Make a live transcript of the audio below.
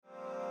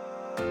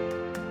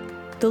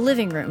The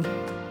living room.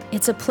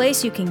 It's a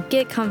place you can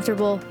get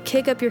comfortable,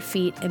 kick up your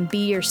feet, and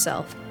be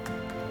yourself.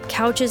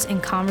 Couches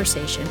and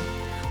conversation.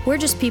 We're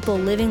just people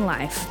living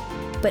life,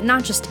 but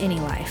not just any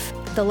life.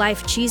 The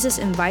life Jesus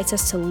invites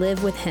us to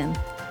live with Him.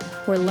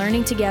 We're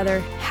learning together,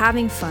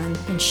 having fun,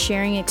 and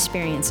sharing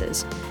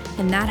experiences.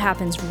 And that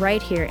happens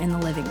right here in the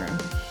living room.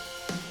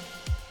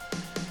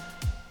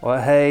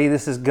 Well, hey,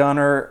 this is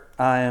Gunter.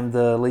 I am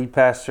the lead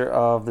pastor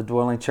of the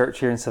Dwelling Church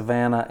here in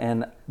Savannah,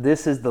 and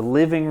this is the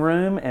living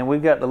room, and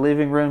we've got the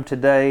living room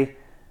today.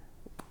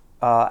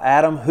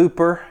 Adam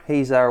Hooper,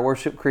 he's our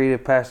worship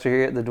creative pastor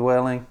here at the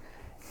Dwelling,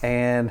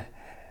 and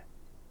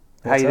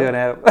how you doing,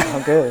 Adam?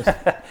 I'm good.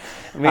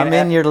 I'm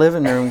in your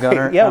living room,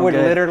 Gunter. Yeah, I'm we're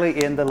good.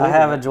 literally in the living room. I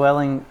have a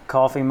Dwelling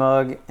coffee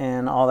mug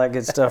and all that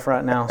good stuff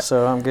right now,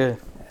 so I'm good.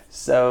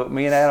 So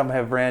me and Adam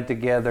have run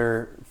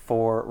together,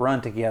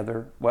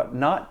 well,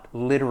 not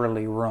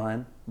literally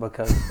run,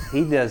 because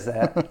he does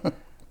that.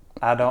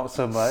 I don't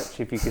so much.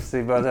 If you could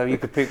see both of you,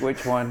 could pick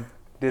which one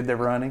did the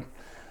running.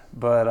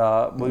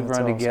 But we've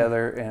run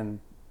together and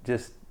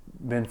just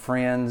been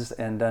friends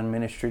and done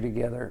ministry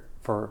together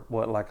for,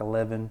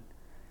 11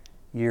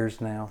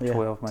 years now,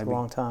 12 maybe. It's a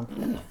long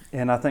time.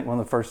 And I think one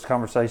of the first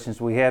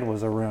conversations we had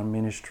was around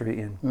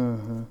ministry,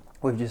 and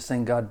we've just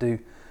seen God do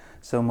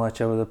so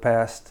much over the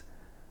past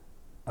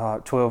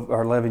 12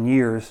 or 11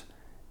 years.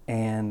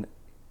 And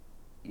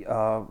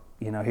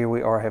here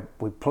we are.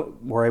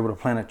 We're able to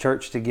plant a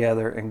church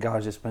together, and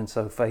God's just been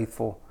so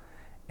faithful.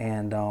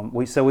 And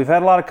we've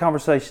had a lot of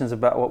conversations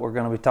about what we're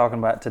going to be talking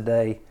about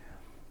today.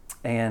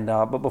 And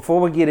but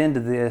before we get into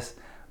this,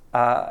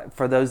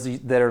 for those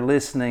that are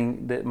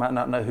listening that might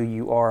not know who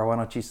you are, why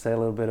don't you say a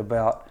little bit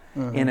about,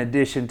 in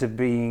addition to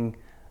being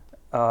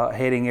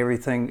heading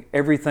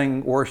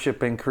everything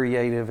worship and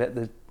creative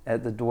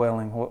at the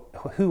Dwelling,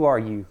 who are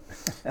you?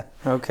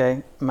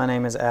 Okay, my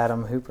name is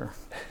Adam Hooper.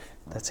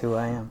 That's who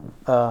I am.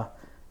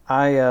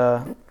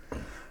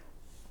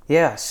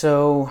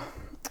 So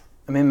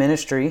I'm in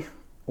ministry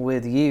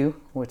with you,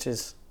 which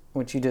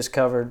you just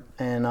covered,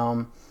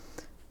 and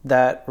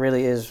that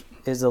really is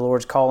the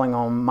Lord's calling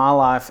on my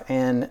life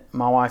and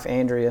my wife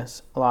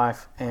Andrea's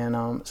life,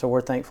 and so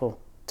we're thankful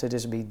to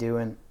just be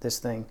doing this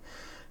thing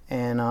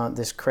and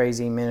this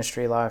crazy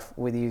ministry life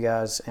with you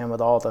guys and with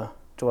all the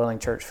Dwelling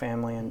Church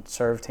family and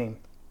serve team,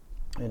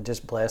 and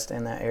just blessed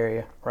in that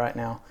area right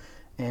now.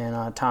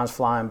 And time's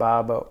flying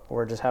by, but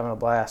we're just having a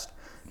blast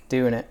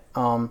doing it.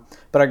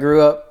 But I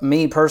grew up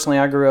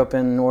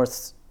in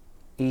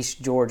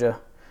northeast Georgia.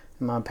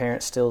 And my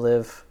parents still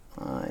live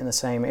in the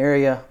same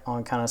area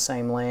on kind of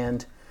same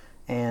land.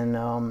 And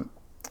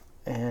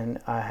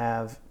I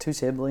have two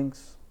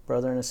siblings,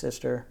 brother and a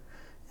sister.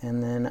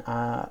 And then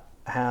I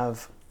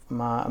have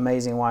my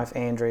amazing wife,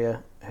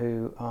 Andrea,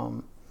 who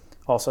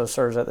also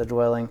serves at the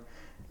Dwelling.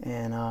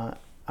 And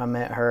I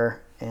met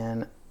her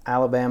in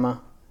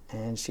Alabama,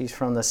 and she's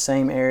from the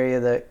same area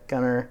that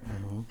Gunter,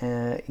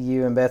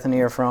 you and Bethany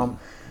are from.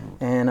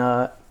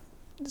 And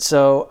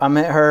so I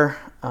met her.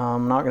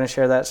 I'm not going to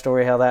share that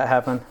story, how that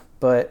happened,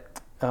 but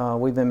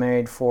we've been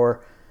married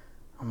for,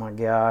 oh my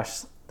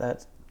gosh,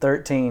 that's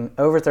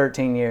over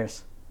 13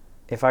 years.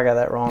 If I got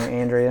that wrong,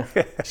 Andrea,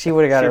 she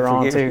would have got it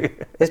wrong too.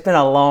 It's been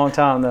a long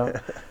time though.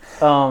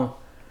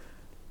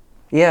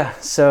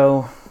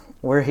 So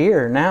we're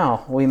here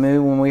now. We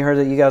moved when we heard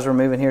that you guys were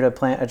moving here to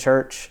plant a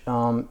church.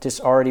 Just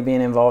already being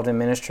involved in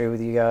ministry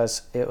with you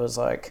guys, it was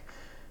like,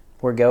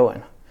 we're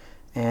going.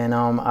 And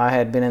I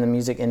had been in the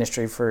music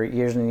industry for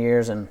years and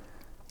years, and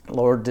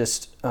Lord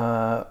just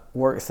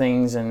worked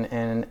things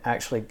and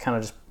actually kind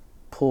of just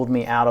pulled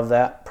me out of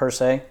that per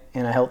se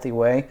in a healthy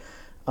way,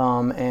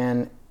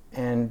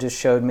 and just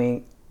showed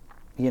me,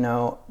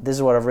 this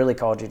is what I've really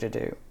called you to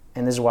do,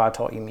 and this is why I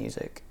taught you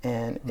music,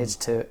 and it's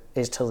to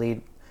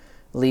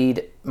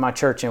lead my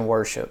church in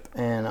worship,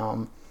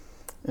 and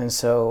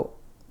so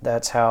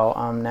that's how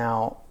I'm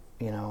now.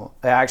 I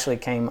actually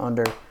came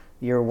under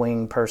your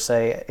wing per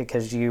se,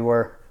 because you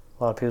were,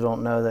 a lot of people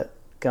don't know that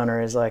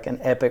Gunter is like an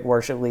epic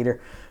worship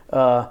leader,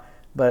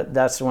 but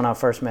that's when I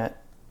first met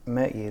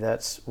you.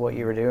 That's what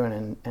you were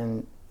doing,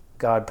 and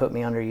God put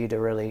me under you to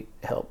really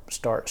help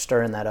start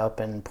stirring that up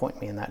and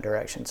point me in that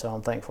direction. So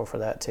I'm thankful for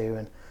that too,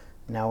 and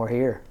now we're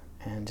here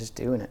and just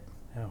doing it.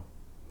 Yeah.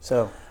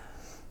 So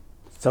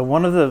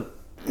one of the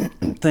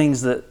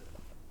things that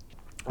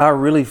I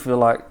really feel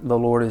like the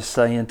Lord is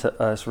saying to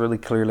us really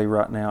clearly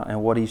right now,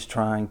 and what He's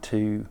trying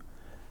to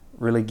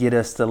really get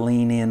us to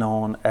lean in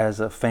on as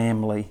a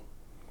family,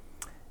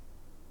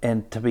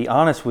 and to be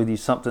honest with you,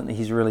 something that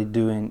He's really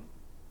doing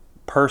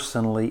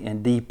personally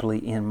and deeply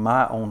in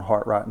my own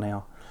heart right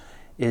now,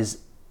 is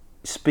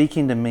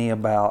speaking to me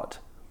about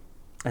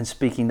and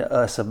speaking to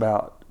us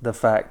about the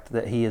fact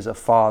that He is a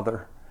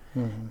father.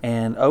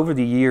 And over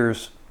the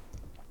years,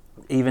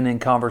 even in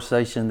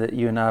conversation that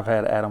you and I have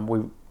had, Adam,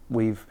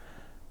 we've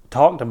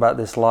talked about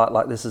this a lot,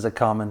 like this is a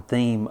common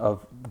theme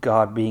of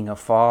God being a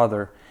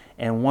father.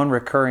 And one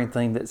recurring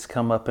thing that's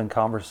come up in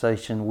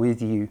conversation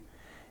with you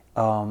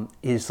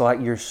is like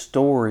your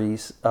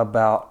stories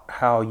about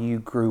how you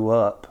grew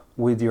up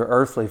with your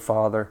earthly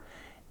father,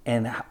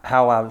 and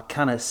how I've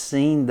kind of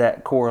seen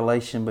that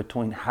correlation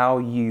between how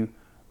you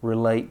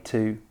relate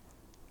to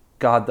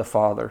God the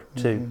Father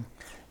too.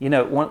 You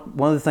know,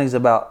 one of the things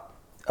about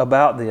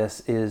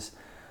this is,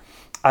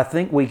 I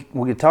think we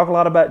could talk a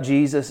lot about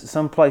Jesus.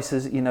 Some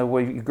places, you know,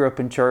 where you grew up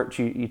in church,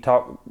 you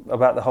talk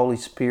about the Holy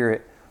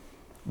Spirit.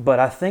 But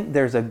I think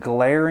there's a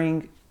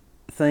glaring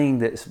thing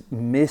that's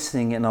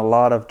missing in a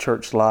lot of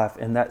church life,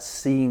 and that's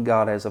seeing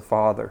God as a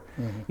Father.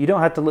 You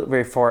don't have to look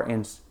very far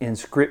in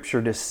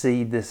Scripture to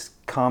see this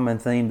common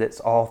theme that's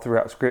all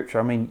throughout Scripture.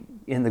 I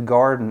mean, in the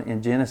garden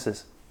in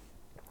Genesis,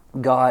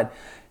 God,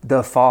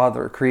 the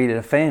Father, created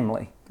a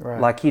family. Right.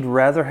 Like He'd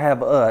rather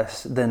have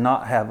us than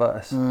not have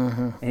us.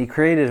 And He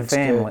created a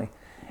family.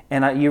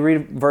 Good. And you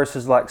read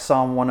verses like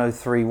Psalm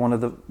 103, one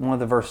of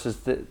the verses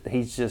that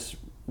He's just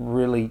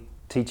really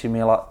teaching me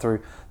a lot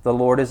through. The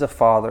Lord is a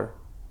father.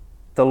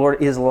 The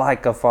Lord is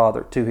like a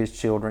father to His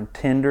children,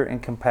 tender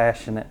and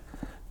compassionate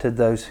to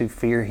those who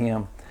fear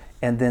Him.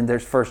 And then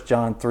there's 1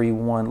 John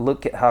 3:1.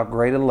 Look at how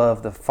great a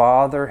love the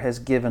Father has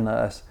given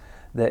us,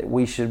 that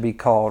we should be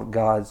called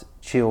God's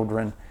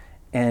children.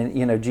 And,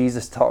 you know,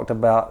 Jesus talked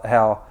about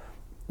how,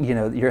 you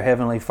know, your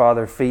Heavenly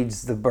Father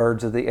feeds the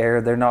birds of the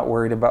air. They're not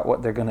worried about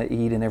what they're going to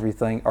eat and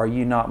everything. Are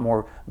you not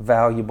more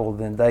valuable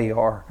than they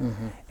are?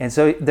 And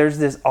so there's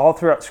this, all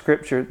throughout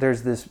Scripture,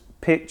 there's this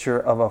picture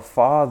of a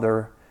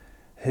father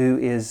who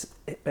is,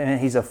 and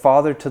He's a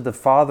father to the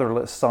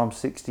fatherless, Psalm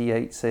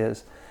 68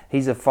 says.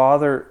 He's a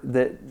father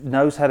that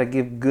knows how to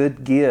give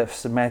good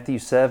gifts, in Matthew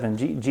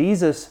 7.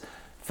 Jesus'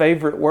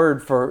 favorite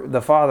word for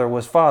the Father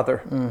was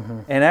Father.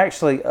 And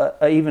actually,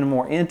 a even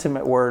more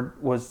intimate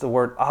word was the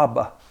word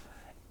Abba.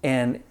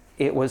 And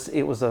it's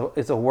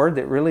a word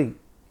that really,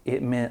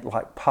 it meant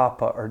like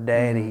Papa or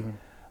Daddy.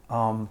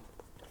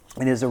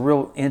 It is a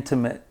real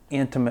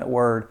intimate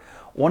word.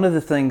 One of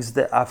the things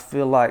that I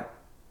feel like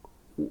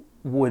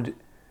would,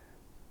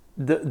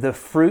 the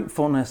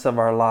fruitfulness of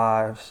our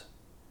lives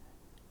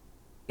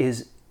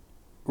is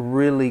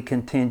really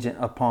contingent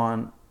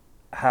upon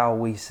how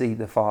we see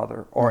the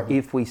Father, or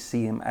if we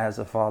see Him as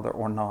a Father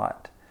or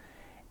not.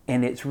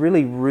 And it's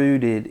really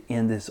rooted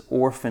in this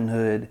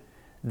orphanhood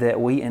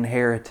that we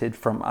inherited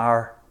from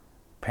our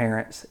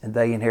parents, and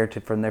they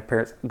inherited from their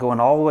parents, going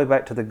all the way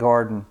back to the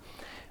garden.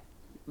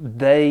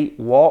 They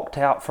walked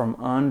out from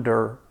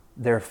under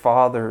their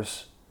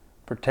father's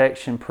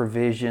protection,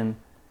 provision,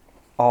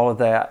 all of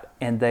that,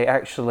 and they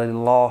actually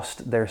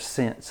lost their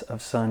sense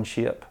of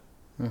sonship.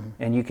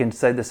 And you can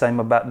say the same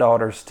about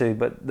daughters too,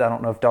 but I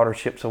don't know if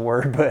daughtership's a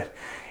word, but,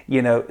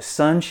 you know,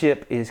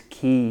 sonship is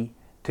key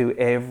to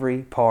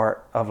every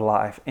part of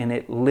life. And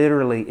it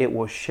literally, it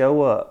will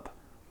show up,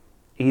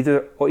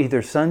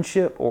 either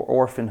sonship or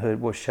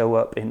orphanhood will show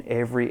up in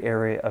every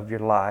area of your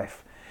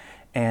life.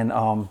 And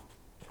I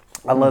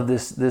love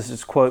this. This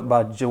is a quote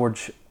by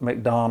George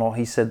MacDonald.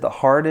 He said, "The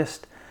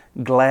hardest,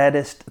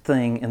 gladdest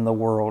thing in the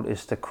world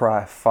is to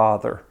cry,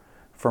 'Father,'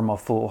 from a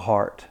full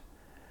heart.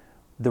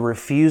 The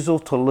refusal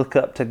to look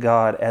up to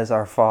God as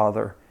our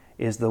Father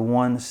is the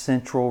one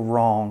central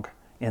wrong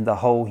in the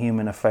whole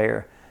human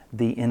affair.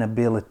 The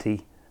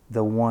inability,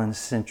 the one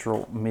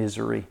central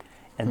misery."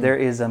 And there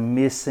is a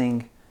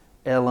missing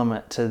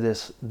element to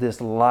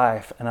this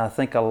life. And I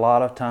think a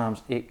lot of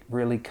times it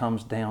really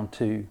comes down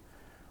to,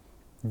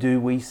 do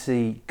we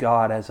see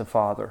God as a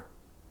Father?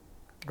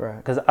 Right.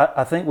 Because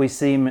I think we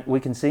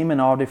can see Him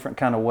in all different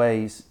kind of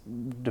ways,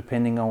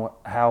 depending on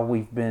how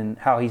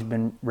He's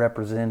been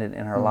represented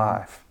in our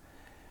life.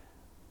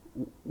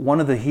 One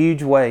of the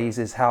huge ways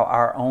is how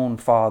our own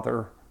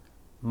Father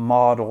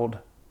modeled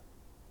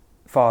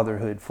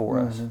fatherhood for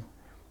us,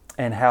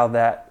 and how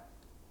that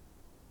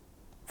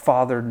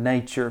Father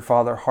nature,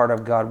 Father heart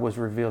of God was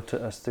revealed to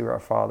us through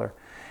our Father.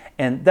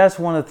 And that's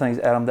one of the things,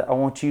 Adam, that I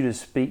want you to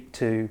speak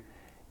to,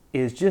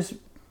 is just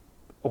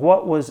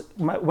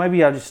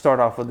maybe I'll just start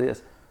off with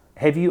this.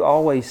 Have you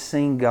always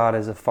seen God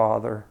as a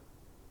Father?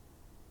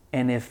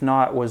 And if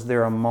not, was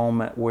there a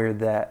moment where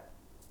that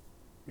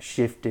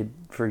shifted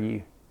for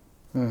you?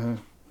 I'm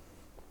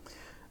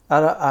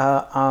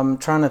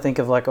trying to think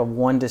of like a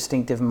one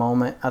distinctive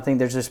moment. I think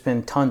there's just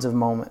been tons of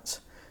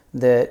moments.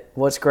 That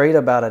what's great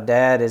about a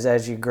dad is,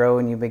 as you grow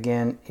and you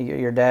begin,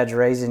 your dad's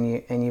raising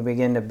you and you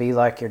begin to be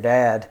like your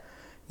dad,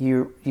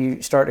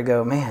 you start to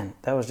go, man,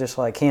 that was just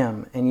like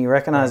him. And you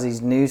recognize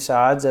these new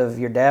sides of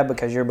your dad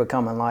because you're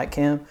becoming like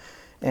him.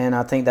 And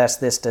I think that's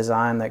this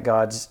design that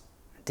God's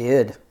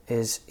did,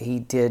 is He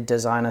did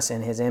design us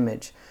in His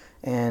image.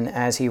 And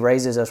as He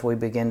raises us, we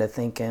begin to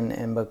think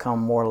and become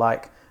more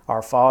like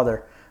our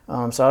Father.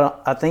 So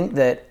I think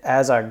that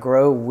as I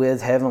grow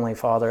with Heavenly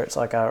Father, it's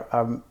like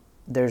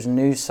there's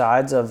new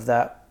sides of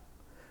that,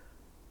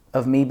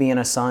 of me being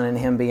a son and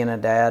Him being a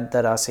dad,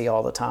 that I see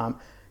all the time.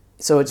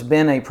 So it's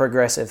been a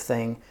progressive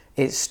thing.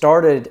 It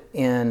started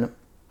in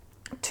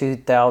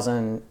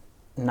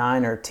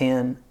 2009 or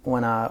 10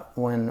 when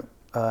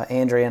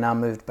Andrea and I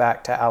moved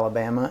back to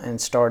Alabama and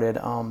started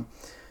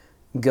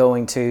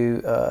going to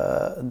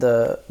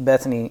the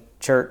Bethany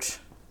Church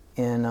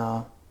in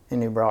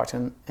New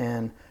Brockton,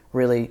 and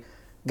really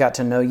got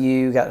to know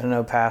you, got to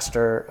know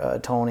Pastor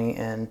Tony,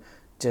 and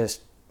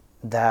just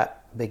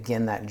that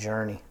begin that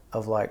journey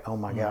of like, oh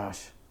my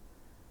gosh,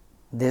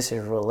 this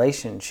is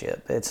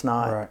relationship. It's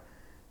not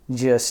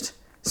just.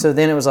 So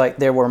then it was like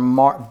there were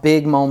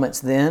big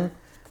moments then,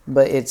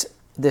 but it's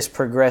this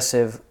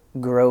progressive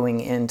growing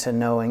into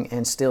knowing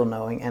and still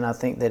knowing. And I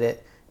think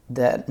that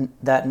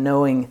that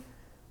knowing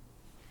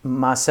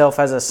myself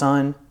as a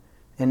son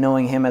and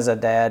knowing him as a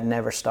dad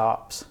never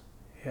stops.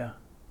 Yeah.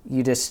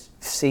 You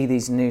just see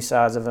these new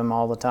sides of him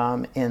all the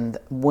time. And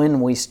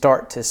when we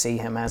start to see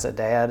him as a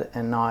dad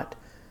and not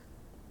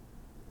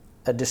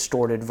a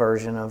distorted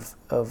version of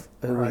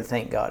who we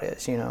think God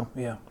is, you know?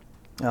 Yeah.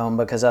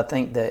 Because I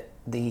think that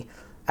the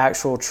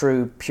actual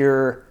true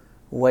pure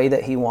way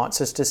that he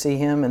wants us to see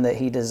him and that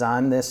he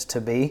designed this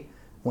to be,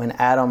 when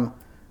Adam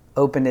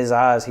opened his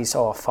eyes, he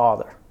saw a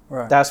father.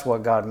 Right. That's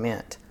what God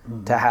meant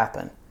to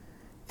happen.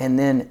 And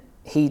then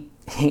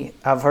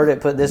I've heard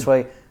it put this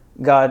way,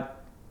 God,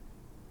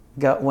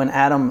 when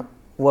Adam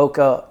woke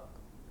up,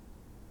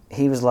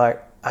 he was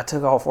like, I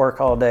took off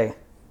work all day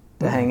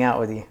to hang out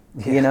with you.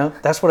 Yeah. You know,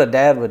 that's what a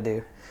dad would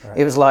do. Right.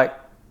 It was like,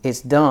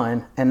 it's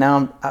done, and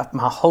now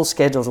my whole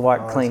schedule's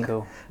wiped clean.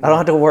 Cool. I don't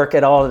have to work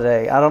at all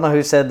today. I don't know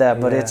who said that,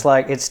 but it's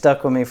like, it's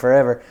stuck with me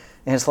forever.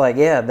 And it's like,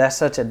 yeah, that's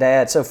such a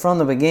dad. So from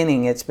the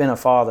beginning, it's been a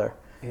father,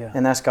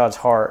 and that's God's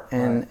heart.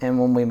 And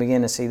when we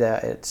begin to see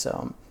that,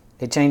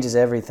 it changes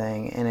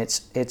everything, and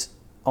it's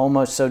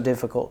almost so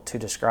difficult to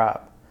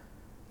describe,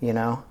 you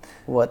know,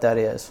 what that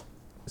is.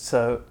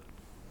 So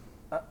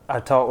I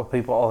talk with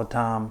people all the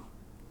time,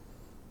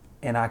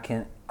 and I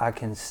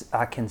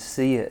can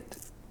see it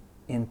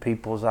in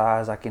people's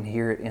eyes. I can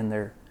hear it in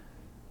their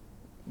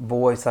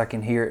voice. I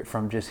can hear it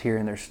from just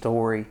hearing their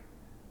story,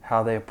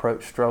 how they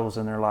approach struggles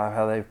in their life,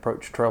 how they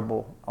approach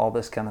trouble, all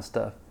this kind of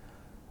stuff,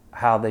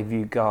 how they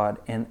view God.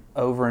 And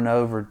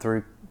over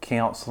through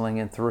counseling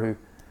and through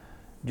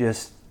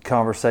just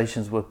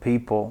conversations with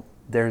people,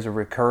 there's a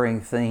recurring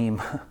theme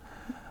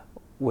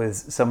with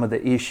some of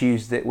the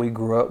issues that we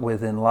grew up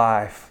with in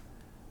life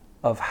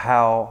of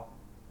how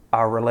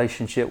our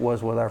relationship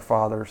was with our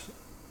fathers,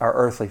 our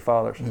earthly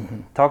fathers.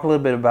 Talk a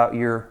little bit about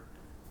your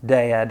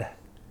dad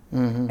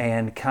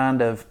and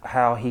kind of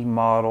how he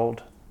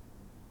modeled,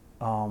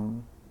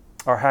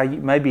 or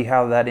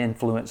how that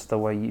influenced the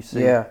way you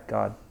see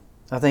God.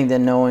 I think that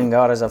knowing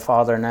God as a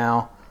father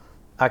now,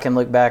 I can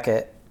look back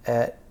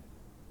at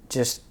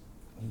just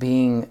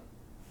being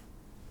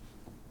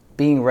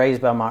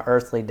raised by my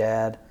earthly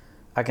dad.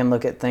 I can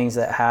look at things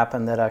that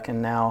happened that I can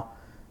now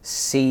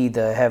see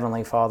the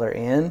Heavenly Father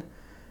in.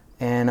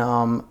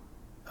 And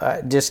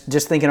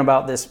just thinking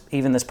about this,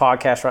 even this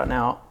podcast right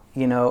now,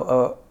 you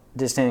know,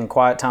 just in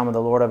quiet time with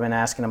the Lord, I've been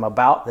asking him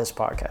about this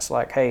podcast.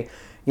 Like, hey,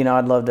 you know,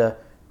 I'd love to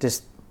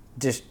just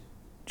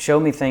show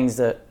me things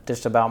that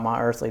just about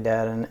my earthly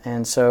dad.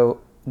 And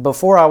so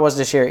before I was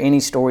to share any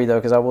story though,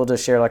 because I will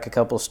just share like a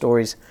couple of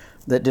stories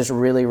that just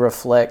really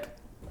reflect,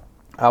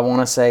 I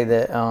want to say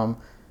that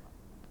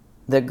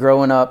that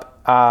growing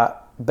up, I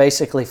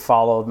basically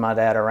followed my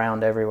dad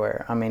around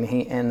everywhere. I mean,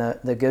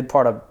 the good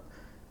part of,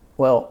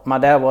 well, my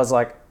dad was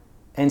like,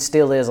 and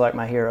still is like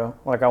my hero.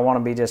 Like I want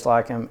to be just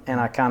like him, and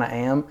I kind of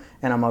am,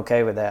 and I'm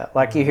okay with that.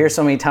 Like you hear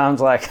so many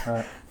times like,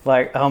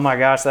 like, oh my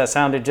gosh, that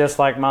sounded just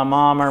like my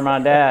mom or my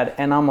dad.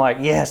 And I'm like,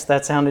 yes,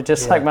 that sounded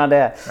just like my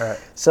dad. Right.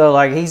 So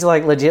like, he's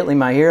like legitimately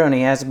my hero, and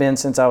he has been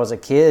since I was a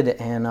kid.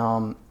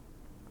 And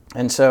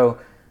so,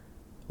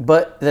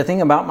 but the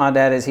thing about my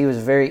dad is he was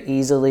very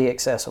easily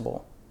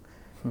accessible.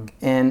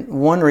 And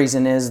one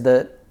reason is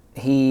that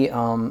he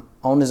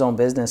owned his own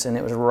business, and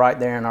it was right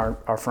there in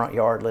our front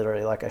yard,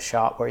 literally like a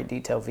shop where he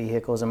detailed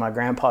vehicles. And my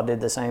grandpa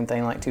did the same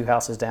thing, like 2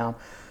 houses down.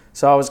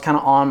 So I was kind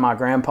of on my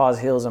grandpa's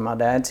heels and my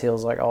dad's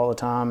heels like all the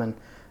time.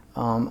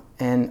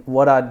 And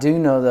what I do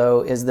know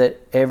though is that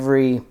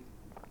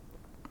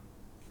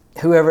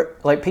whoever,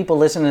 like people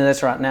listening to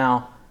this right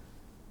now,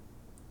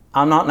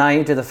 I'm not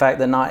naive to the fact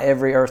that not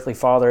every earthly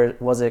father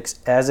was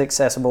as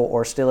accessible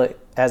or still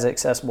as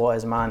accessible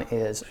as mine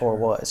is or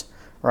was,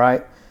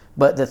 right?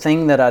 But the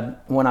thing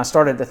that when I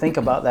started to think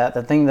about that,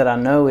 the thing that I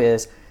know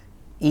is,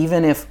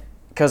 even if,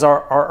 because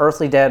our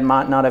earthly dad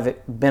might not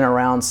have been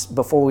around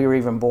before we were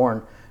even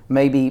born,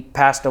 maybe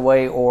passed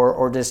away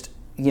or just,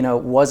 you know,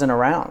 wasn't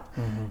around.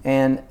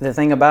 And the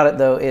thing about it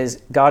though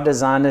is God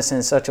designed us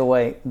in such a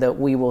way that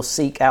we will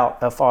seek out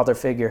a father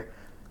figure,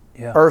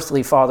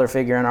 earthly father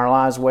figure in our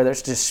lives, whether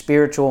it's just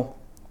spiritual,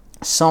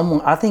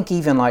 someone, I think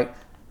even like,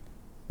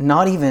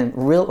 not even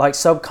real, like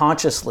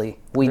subconsciously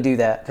we do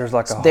that. There's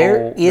like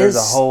there's a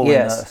hole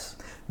in us.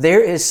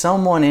 There is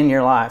someone in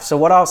your life. So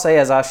what I'll say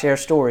as I share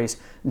stories,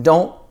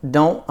 don't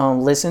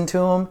listen to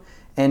them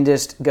and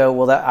just go,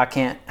 well, that I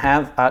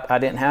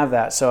didn't have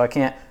that, so I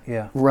can't.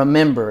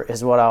 Remember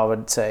is what I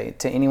would say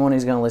to anyone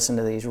who's going to listen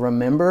to these.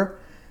 Remember,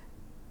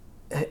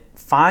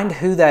 find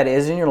who that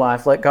is in your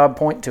life, let God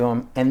point to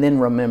them, and then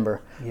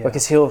remember,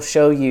 because He'll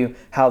show you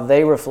how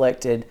they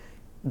reflected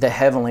the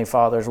Heavenly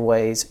Father's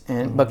ways.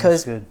 And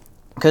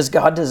because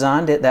God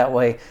designed it that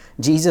way.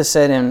 Jesus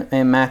said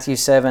in Matthew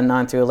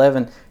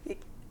 7:9-11,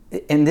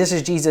 and this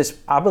is Jesus,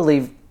 I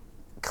believe,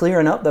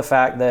 clearing up the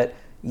fact that,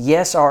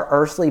 yes, our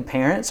earthly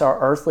parents, our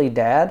earthly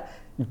dad,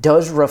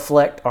 does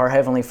reflect our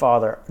Heavenly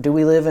Father. Do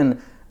we live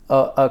in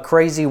a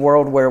crazy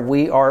world where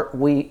we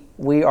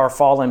are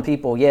fallen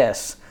people?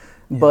 Yes.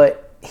 Yeah.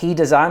 But He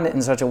designed it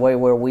in such a way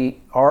where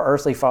our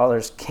earthly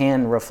fathers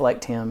can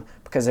reflect Him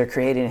because they're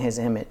created in His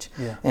image.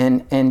 Yeah.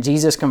 And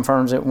Jesus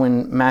confirms it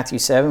when Matthew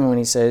 7, when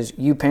He says,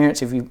 you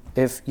parents,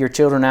 if your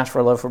children ask for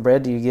a loaf of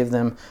bread, do you give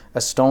them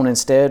a stone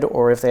instead?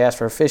 Or if they ask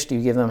for a fish, do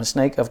you give them a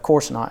snake? Of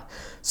course not.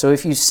 So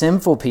if you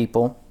sinful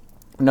people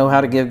know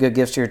how to give good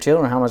gifts to your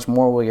children, how much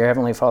more will your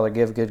Heavenly Father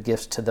give good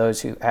gifts to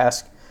those who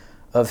ask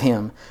of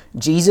Him?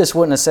 Jesus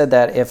wouldn't have said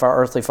that if our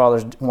earthly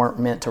fathers weren't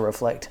meant to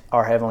reflect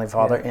our Heavenly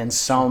Father in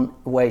some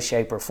way,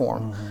 shape, or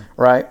form,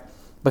 right?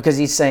 Because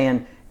He's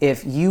saying,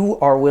 if you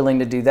are willing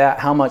to do that,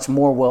 how much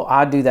more will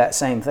I do that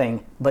same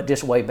thing, but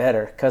just way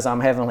better, because I'm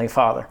Heavenly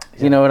Father.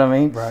 You know what I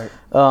mean? Right.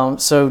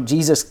 So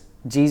Jesus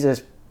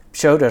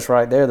showed us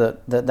right there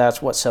that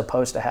that's what's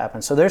supposed to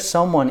happen. So there's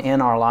someone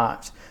in our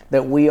lives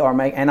that we are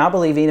making, and I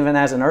believe even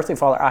as an earthly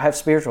father, I have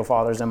spiritual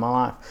fathers in my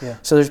life. Yeah.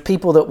 So there's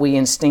people that we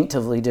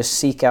instinctively just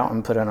seek out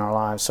and put in our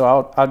lives.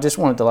 So I just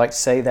wanted to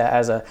say that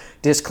as a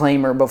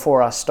disclaimer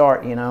before I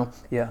start,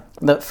 Yeah.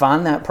 That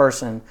find that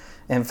person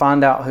and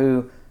find out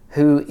who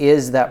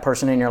is that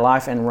person in your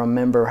life, and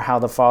remember how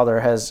the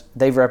Father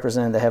they've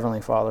represented the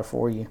Heavenly Father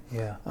for you.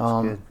 Yeah,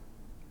 that's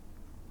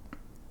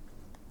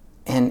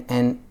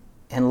good.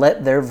 And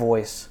let their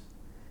voice,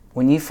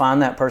 when you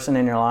find that person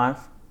in your life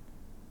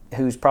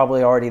who's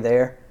probably already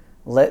there,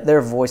 let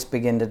their voice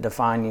begin to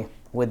define you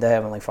with the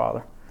Heavenly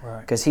Father.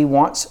 Right. Because He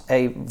wants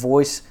a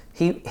voice.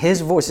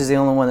 His voice is the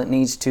only one that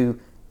needs to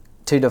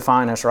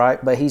define us, right?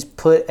 But He's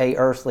put a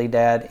earthly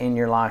dad in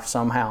your life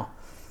somehow,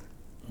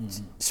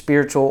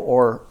 spiritual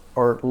or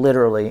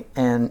literally,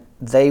 and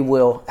they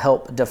will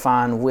help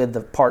define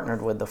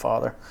partnered with the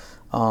Father.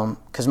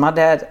 Because my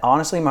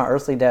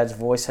earthly dad's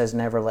voice has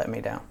never let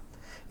me down.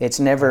 Let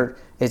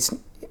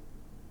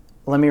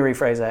me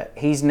rephrase that.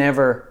 He's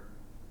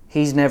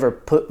never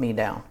put me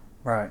down.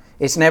 Right.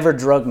 It's never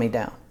drugged me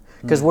down.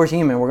 Because we're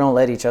human, we're going to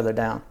let each other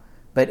down.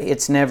 But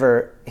it's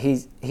never,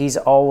 he's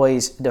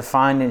always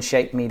defined and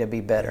shaped me to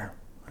be better.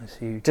 That's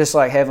huge. Just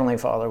like Heavenly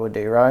Father would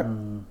do, right?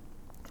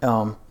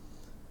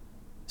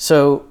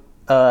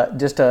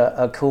 Just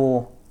a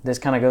cool, this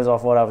kind of goes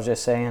off what I was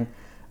just saying.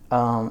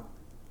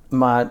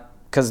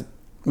 Because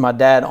my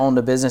dad owned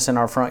a business in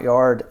our front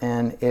yard,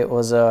 and it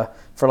was,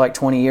 for like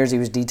 20 years, he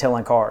was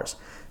detailing cars.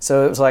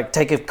 So it was like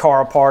take a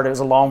car apart. It was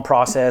a long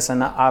process,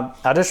 and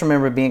I just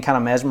remember being kind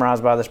of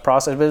mesmerized by this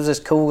process. But it was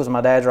just cool because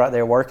my dad's right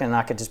there working, and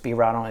I could just be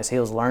right on his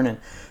heels learning.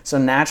 So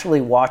naturally,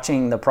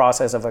 watching the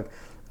process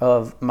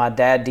of my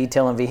dad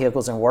detailing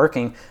vehicles and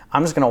working,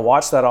 I'm just going to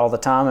watch that all the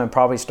time and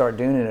probably start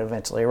doing it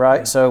eventually, right?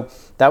 Yeah. So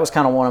that was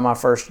kind of one of my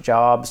first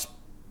jobs,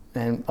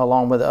 and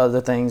along with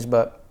other things,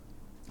 but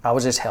I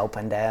was just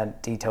helping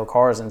Dad detail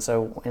cars. And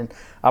so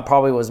I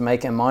probably was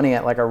making money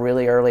at like a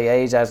really early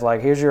age. I was like,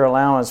 here's your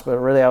allowance. But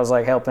really I was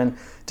like helping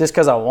just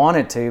because I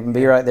wanted to and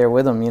be right there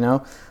with him,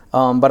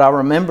 But I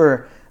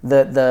remember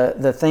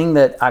the thing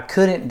that I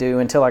couldn't do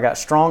until I got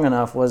strong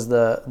enough was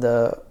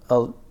the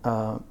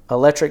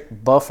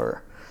electric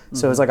buffer.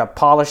 So it's like a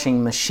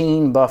polishing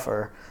machine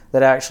buffer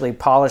that actually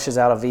polishes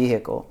out a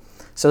vehicle.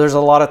 So there's a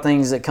lot of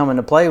things that come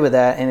into play with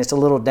that, and it's a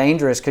little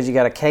dangerous because you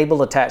got a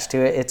cable attached to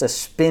it. It's a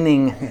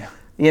spinning... Yeah.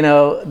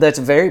 That's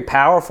very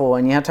powerful,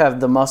 and you have to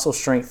have the muscle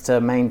strength to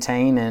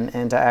maintain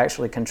and to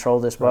actually control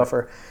this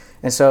buffer. Right.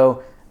 And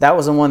so that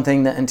was the one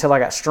thing that until I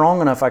got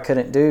strong enough I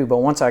couldn't do. But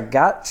once I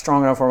got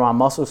strong enough where my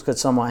muscles could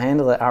somewhat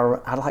handle it,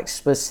 I like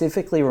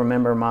specifically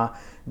remember my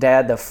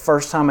dad, the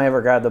first time I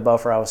ever grabbed the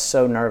buffer, I was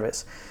so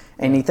nervous.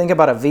 And you think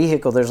about a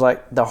vehicle, there's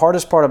like the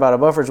hardest part about a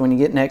buffer is when you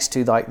get next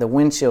to like the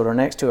windshield or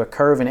next to a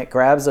curve and it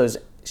grabs those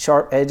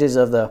sharp edges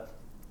of the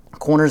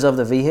corners of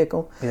the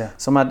vehicle. Yeah.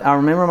 So I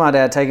remember my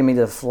dad taking me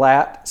to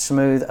flat,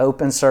 smooth,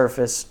 open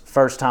surface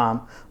first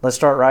time. Let's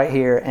start right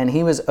here. And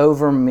he was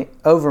over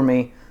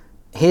me.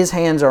 His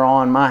hands are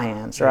on my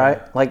hands, right?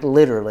 Yeah. Like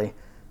literally.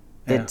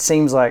 Yeah. It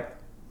seems like,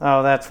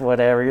 oh, that's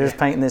whatever. You're just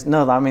painting this.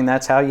 No, I mean,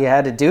 that's how you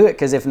had to do it.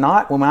 Because if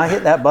not, when I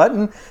hit that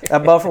button,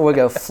 that buffer would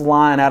go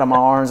flying out of my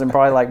arms and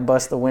probably like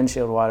bust the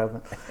windshield wide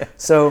open.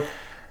 So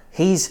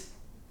he's,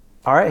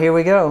 all right, here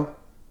we go.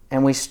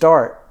 And we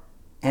start.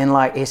 And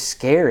like, it's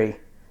scary.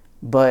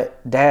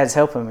 But Dad's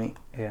helping me.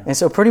 Yeah. And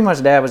so pretty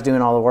much Dad was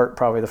doing all the work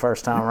probably the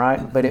first time,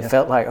 right? But it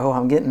felt like, oh,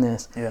 I'm getting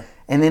this. Yeah.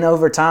 And then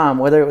over time,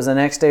 whether it was the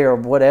next day or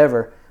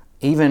whatever,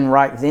 even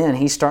right then,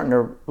 he's starting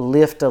to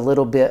lift a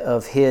little bit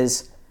of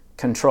his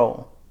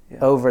control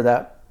over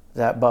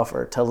that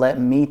buffer to let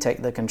me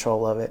take the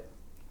control of it.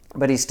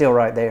 But he's still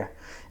right there.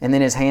 And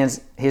then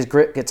his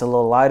grip gets a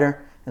little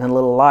lighter and a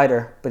little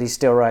lighter, but he's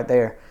still right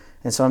there.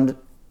 And so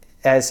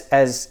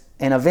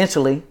and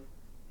eventually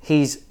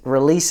he's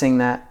releasing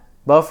that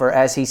buffer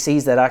as he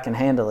sees that I can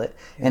handle it.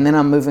 Yeah. And then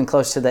I'm moving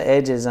close to the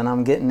edges and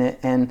I'm getting it.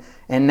 And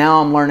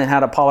now I'm learning how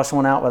to polish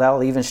one out without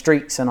leaving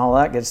streaks and all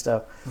that good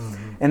stuff.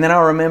 Mm-hmm. And then I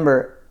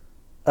remember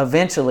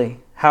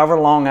eventually however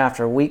long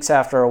after, weeks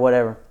after or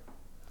whatever,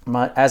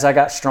 as I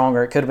got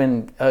stronger, it could have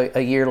been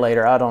a year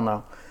later, I don't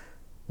know.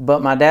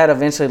 But my dad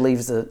eventually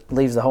leaves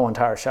the whole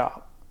entire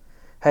shop.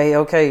 Hey,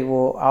 okay,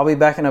 well, I'll be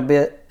back in a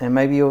bit, and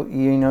maybe you'll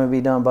be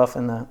done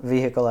buffing the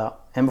vehicle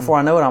out. And before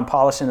I know it, I'm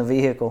polishing the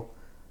vehicle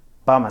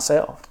by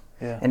myself.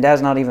 Yeah. And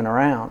Dad's not even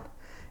around.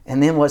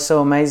 And then what's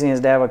so amazing is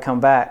Dad would come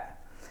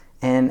back,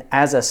 and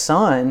as a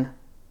son,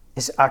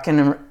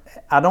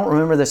 I don't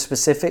remember the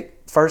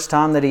specific first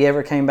time that he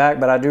ever came back,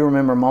 but I do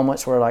remember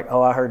moments where like,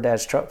 oh, I heard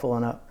Dad's truck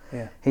pulling up.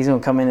 Yeah. He's going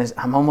to come in and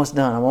I'm almost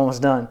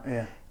done.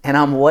 Yeah. And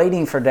I'm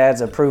waiting for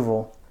Dad's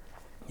approval.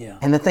 Yeah.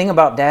 And the thing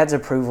about Dad's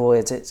approval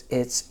is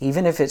it's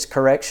even if it's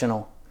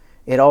correctional,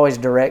 it always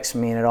directs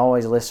me and it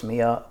always lifts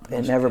me up.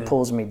 It never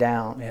pulls me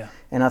down. Yeah.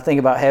 And I think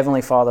about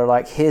Heavenly Father,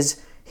 like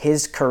his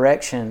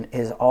correction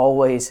is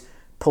always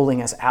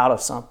pulling us out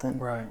of something,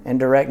 right, and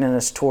directing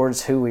us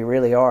towards who we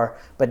really are.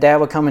 But Dad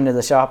would come into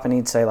the shop and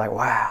he'd say like,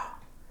 wow.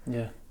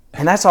 Yeah.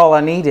 And that's all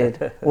I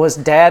needed was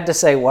Dad to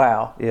say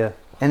wow. Yeah.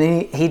 And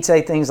then he'd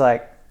say things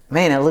like,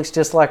 man, it looks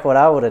just like what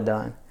I would have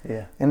done.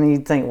 Yeah. And then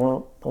you'd think,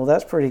 well,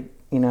 that's pretty,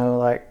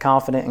 like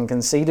confident and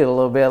conceited a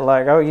little bit,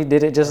 like, oh, you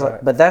did it just right.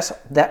 like, but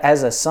that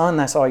as a son,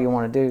 that's all you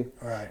want to do,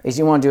 right, is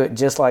you want to do it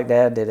just like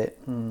Dad did it.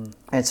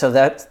 And so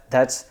that's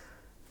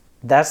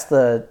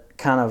the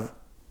kind of,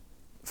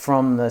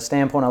 from the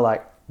standpoint of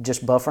like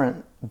just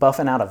buffing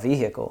out a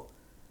vehicle,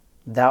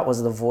 that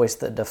was the voice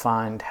that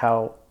defined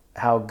how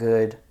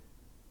good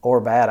or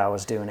bad I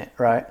was doing it,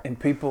 right? And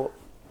people,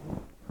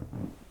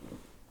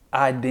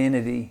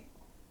 identity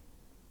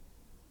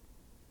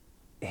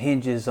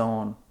hinges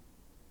on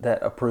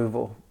that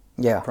approval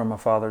from a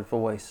father's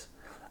voice.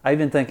 I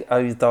even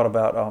thought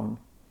about,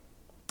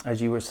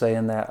 as you were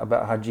saying that,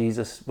 about how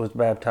Jesus was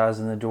baptized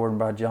in the Jordan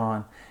by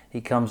John.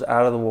 He comes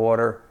out of the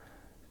water.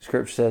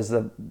 Scripture says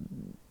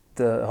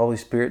the Holy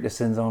Spirit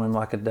descends on him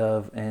like a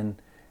dove, and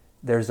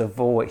there's a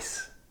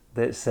voice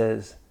that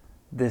says,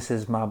 "This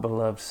is my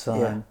beloved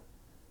Son,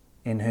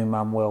 in whom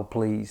I'm well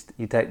pleased."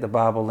 You take the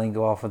Bible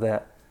lingo off of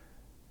that.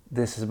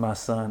 This is my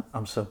son.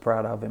 I'm so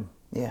proud of him.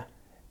 Yeah.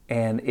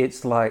 And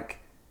it's like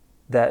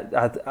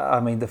that. I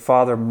mean, the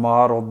Father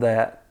modeled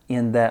that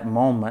in that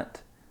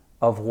moment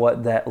of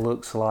what that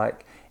looks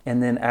like.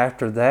 And then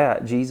after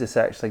that, Jesus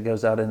actually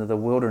goes out into the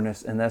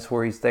wilderness, and that's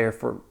where he's there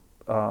for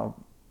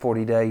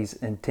 40 days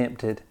and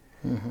tempted.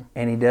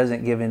 And he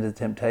doesn't give in to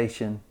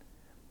temptation.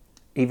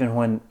 Even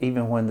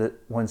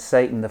when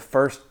Satan, the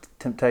first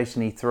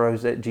temptation he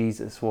throws at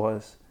Jesus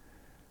was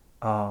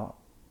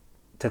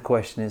to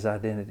question his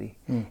identity.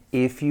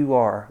 If you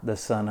are the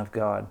Son of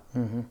God.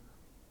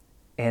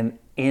 And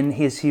in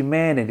his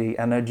humanity,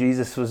 I know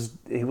Jesus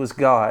was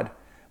God,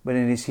 but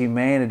in his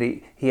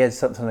humanity, he had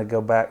something to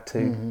go back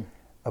to.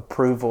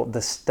 Approval,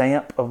 the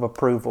stamp of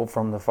approval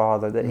from the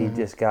Father that he'd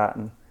just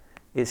gotten.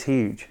 It's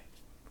huge.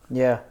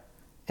 Yeah.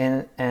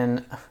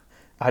 And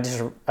I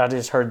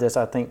just heard this,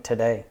 I think,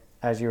 today,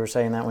 as you were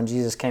saying that, when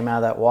Jesus came out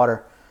of that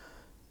water,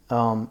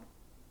 and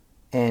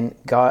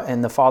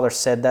the Father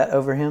said that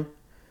over him,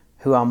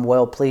 who I'm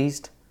well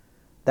pleased.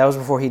 That was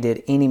before he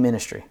did any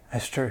ministry.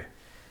 That's true.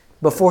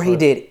 Before he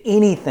did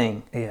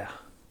anything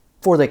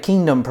for the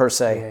kingdom per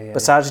se,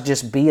 besides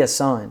just be a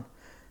son.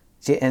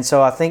 And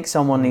so I think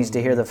someone needs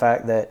to hear the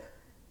fact that,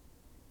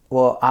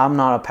 well, I'm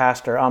not a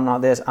pastor, I'm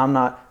not this,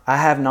 I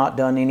have not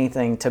done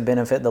anything to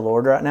benefit the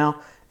Lord right now.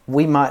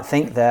 We might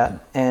think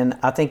that, and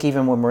I think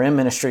even when we're in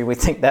ministry, we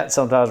think that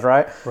sometimes,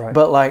 right?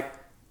 But like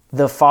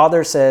the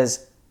Father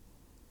says,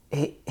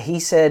 he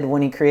said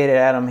when he created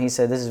Adam, he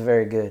said, this is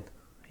very good.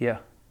 Yeah.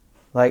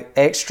 Like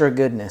extra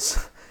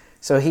goodness.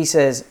 So he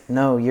says,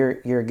 no,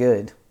 you're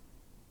good.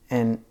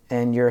 And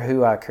you're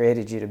who I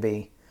created you to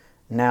be.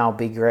 Now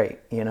be great,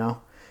 And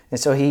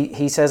so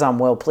he says I'm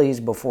well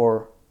pleased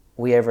before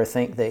we ever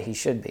think that he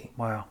should be.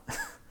 Wow.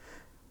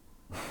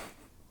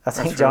 I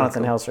think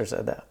Jonathan Helser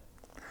said that,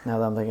 now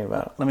that I'm thinking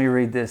about it. Let me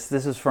read this.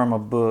 This is from a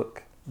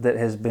book that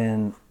has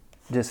been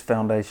just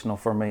foundational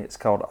for me. It's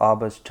called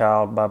Abba's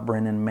Child by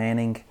Brennan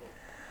Manning.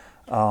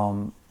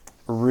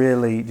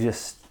 Really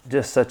just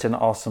such an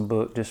awesome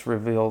book, just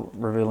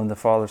revealing the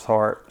Father's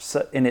heart.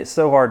 And it's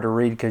so hard to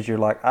read because you're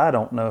like, I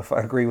don't know if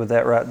I agree with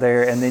that right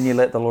there. And then you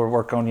let the Lord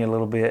work on you a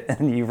little bit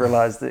and you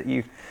realize that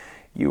you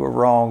were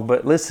wrong.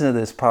 But listen to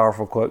this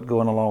powerful quote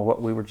going along with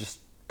what we were just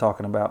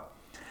talking about.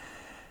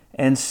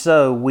 And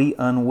so we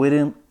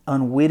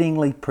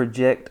unwittingly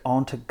project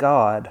onto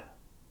God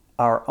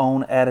our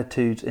own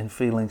attitudes and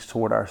feelings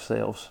toward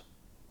ourselves.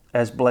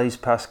 As Blaise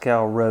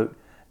Pascal wrote,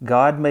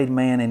 God made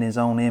man in his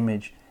own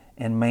image,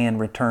 and man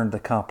returned the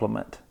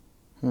compliment.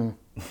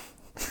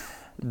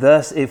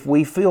 Thus, if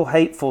we feel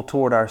hateful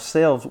toward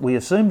ourselves, we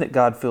assume that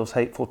God feels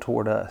hateful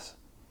toward us.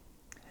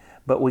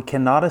 But we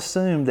cannot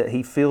assume that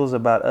he feels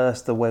about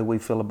us the way we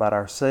feel about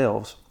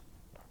ourselves,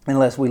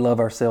 unless we love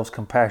ourselves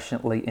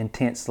compassionately,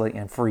 intensely,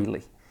 and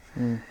freely.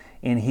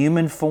 In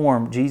human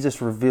form,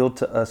 Jesus revealed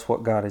to us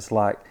what God is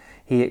like.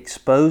 He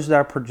exposed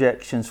our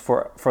projections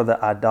for the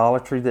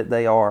idolatry that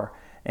they are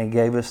and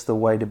gave us the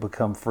way to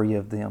become free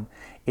of them.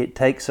 It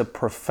takes a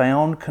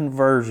profound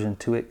conversion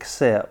to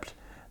accept,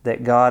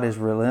 that God is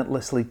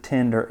relentlessly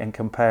tender and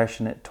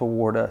compassionate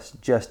toward us,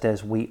 just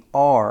as we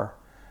are,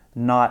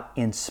 not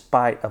in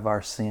spite of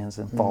our sins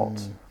and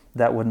faults.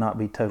 That would not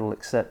be total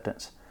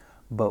acceptance,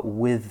 but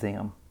with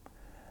them.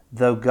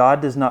 Though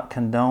God does not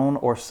condone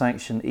or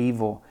sanction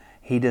evil,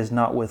 He does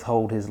not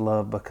withhold His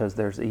love because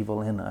there's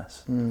evil in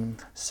us.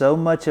 So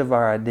much of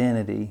our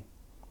identity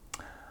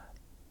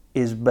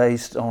is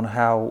based on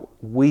how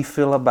we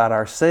feel about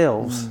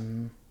ourselves,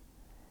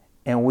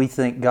 and we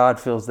think God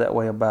feels that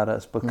way about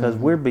us because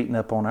we're beating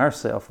up on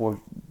ourselves. Well,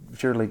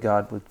 surely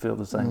God would feel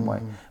the same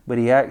way. But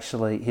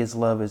His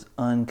love is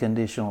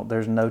unconditional.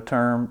 There's no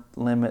term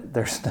limit.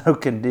 There's no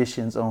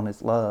conditions on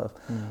His love.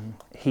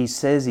 He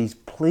says He's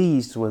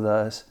pleased with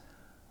us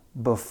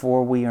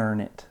before we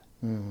earn it.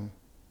 And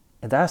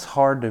that's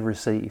hard to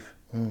receive.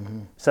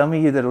 Some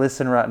of you that are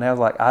listening right now is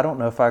like, I don't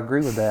know if I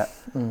agree with that.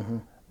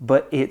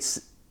 But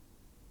it's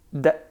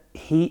that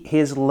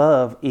His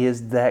love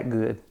is that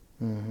good.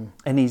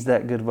 And He's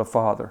that good of a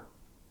Father.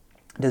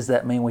 Does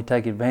that mean we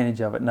take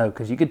advantage of it? No,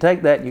 because you can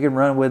take that, you can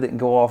run with it and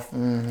go off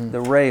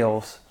the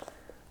rails.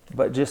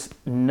 But just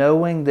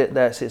knowing that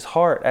that's His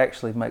heart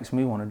actually makes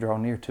me want to draw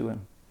near to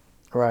Him.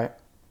 Right.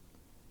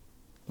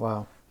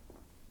 Wow.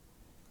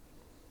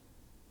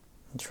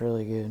 It's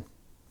really good.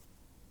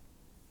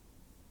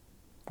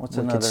 What's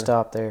we another? Could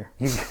stop there.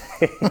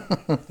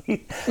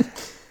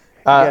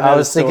 I I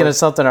was thinking of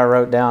something I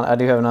wrote down. I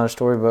do have another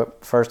story,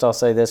 but first I'll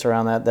say this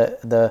around that.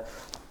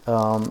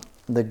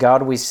 The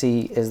God we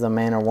see is the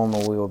man or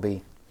woman we will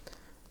be.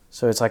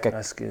 So it's like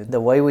That's good.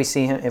 The way we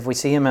see Him, if we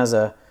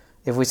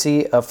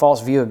see a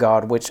false view of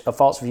God, which a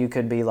false view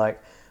could be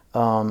like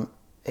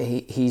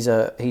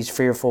he's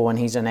fearful and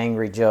He's an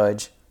angry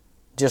judge.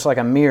 Just like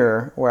a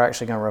mirror, we're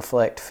actually going to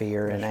reflect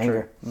fear and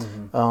anger.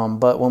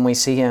 But when we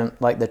see Him,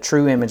 like the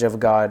true image of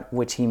God,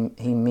 which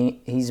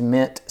He's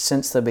meant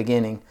since the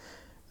beginning,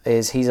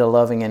 is He's a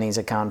loving and He's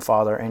a kind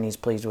Father, and He's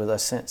pleased with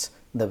us since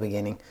the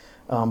beginning,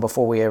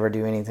 before we ever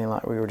do anything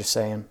like we were just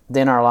saying.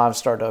 Then our lives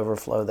start to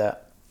overflow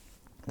that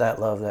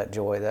love, that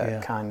joy,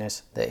 that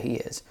kindness that He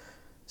is.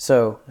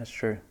 So that's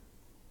true.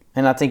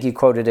 And I think you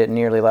quoted it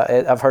nearly like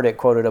I've heard it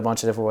quoted a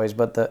bunch of different ways.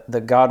 But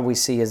the God we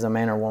see is the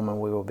man or woman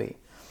we will be.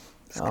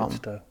 Good stuff.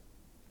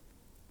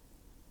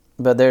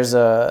 But there's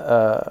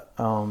let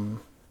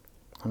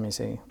me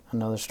see,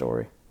 another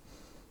story.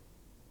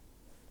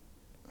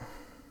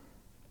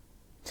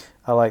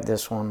 I like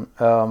this one.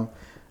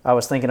 I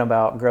was thinking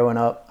about growing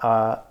up,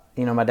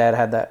 my dad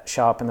had that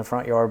shop in the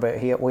front yard,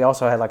 but we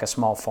also had like a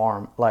small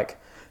farm, like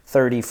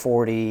 30,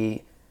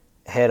 40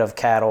 head of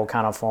cattle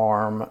kind of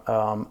farm.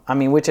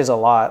 Which is a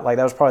lot. Like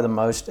that was probably the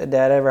most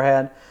Dad ever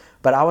had.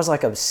 But I was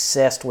like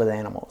obsessed with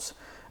animals.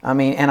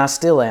 And I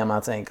still am, I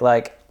think.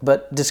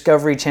 But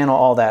Discovery Channel,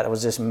 all that, it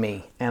was just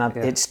me. And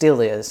it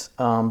still is.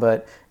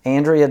 But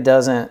Andrea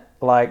doesn't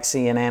like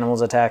seeing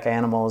animals attack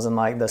animals in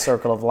like the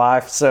circle of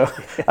life, so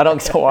I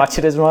don't get to watch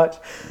it as much.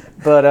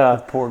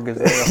 But poor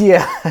gazelle.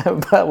 Yeah,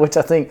 but which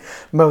I think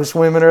most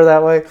women are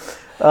that way.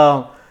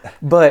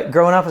 But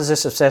growing up, I was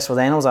just obsessed with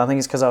animals. I think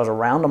it's because I was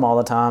around them all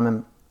the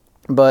time.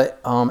 But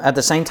at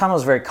the same time, I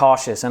was very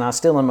cautious, and I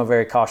still am a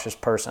very cautious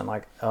person,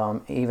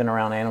 even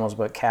around animals.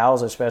 But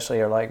cows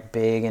especially are like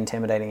big,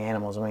 intimidating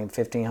animals.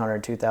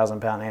 1,500, 2,000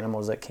 pound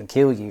animals that can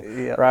kill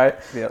you, right?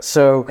 Yeah.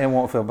 So and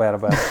won't feel bad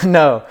about it.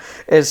 No.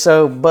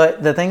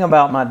 But the thing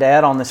about my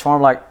dad on this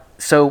farm,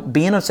 so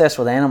being obsessed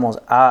with animals,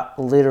 I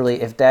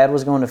literally, if Dad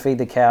was going to feed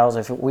the cows,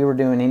 if we were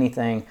doing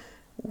anything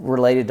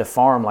related to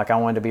farm, I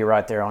wanted to be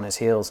right there on his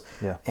heels.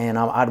 Yeah. And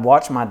I'd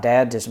watch my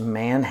dad just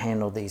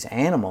manhandle these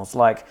animals,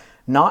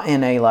 not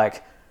in a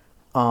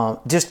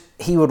just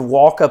he would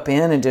walk up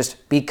in and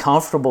just be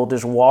comfortable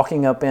just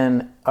walking up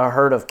in a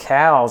herd of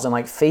cows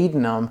and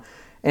feeding them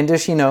and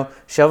just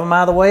shove them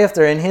out of the way if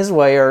they're in his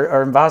way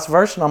or vice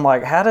versa. And I'm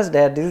like, how does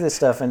Dad do this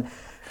stuff?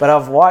 But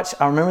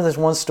I remember this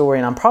one story,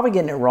 and I'm probably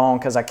getting it wrong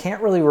because I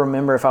can't really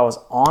remember if I was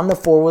on the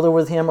four-wheeler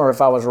with him or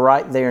if I was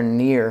right there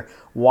near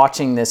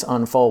watching this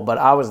unfold, but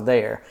I was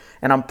there.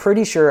 And I'm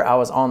pretty sure I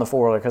was on the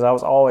four-wheeler because I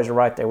was always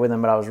right there with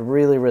him, but I was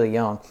really, really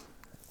young.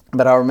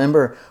 But I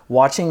remember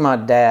watching my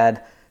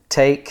dad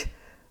take,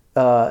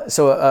 a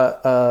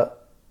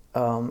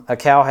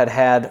cow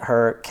had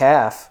her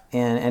calf,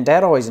 and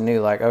Dad always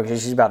knew, okay,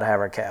 she's about to have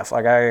her calf.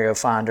 I gotta go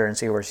find her and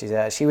see where she's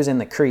at. She was in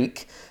the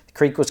creek. The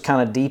creek was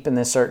kind of deep in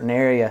this certain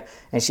area,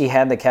 and she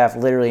had the calf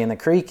literally in the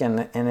creek.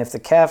 And if the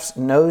calf's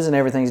nose and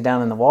everything's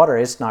down in the water,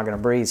 it's not going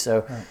to breathe.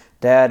 So right.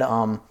 Dad,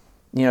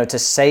 to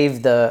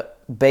save the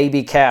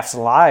baby calf's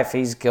life,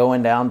 he's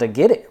going down to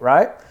get it,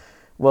 right?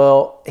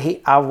 Well,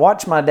 I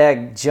watched my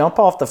dad jump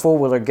off the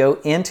four-wheeler, go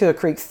into a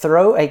creek,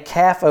 throw a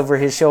calf over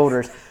his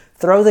shoulders,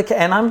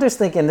 and I'm just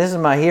thinking, this is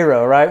my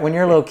hero, right? When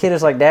you're a little kid,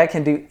 it's like Dad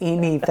can do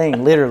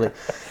anything, literally.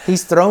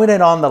 He's throwing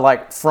it on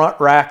the front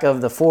rack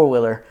of the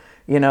four-wheeler,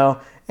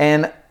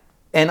 and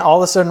all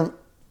of a sudden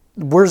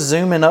we're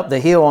zooming up the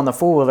hill on the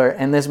four-wheeler,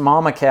 and this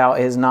mama cow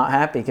is not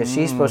happy because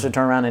she's supposed to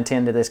turn around and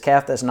tend to this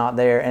calf that's not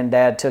there, and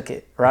Dad took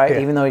it, right? Yeah.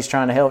 Even though he's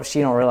trying to help,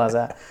 she don't realize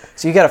that.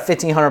 So you got a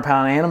 1,500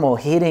 pound animal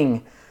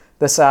hitting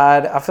the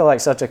side. I feel like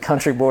such a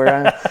country boy,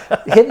 right?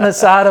 Hitting the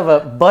side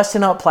of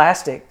busting up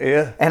plastic.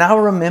 Yeah. And I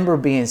remember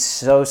being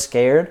so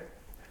scared.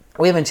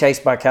 We've been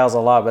chased by cows a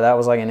lot, but that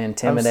was like an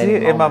intimidating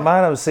moment. In my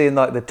mind, I'm seeing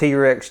like the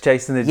T-Rex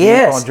chasing the Jeep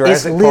yes, on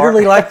Jurassic it's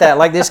literally Park. like that.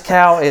 Like this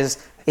cow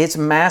it's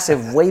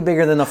massive, way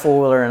bigger than the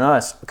four-wheeler and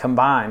us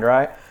combined,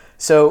 right?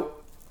 So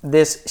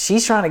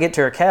she's trying to get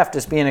to her calf,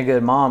 just being a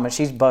good mom, and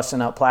she's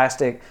busting up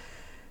plastic.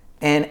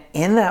 And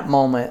in that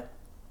moment,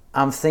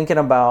 I'm thinking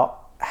about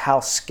how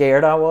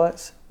scared I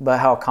was, but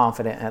how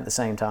confident at the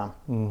same time.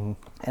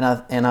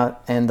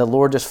 Mm-hmm. And the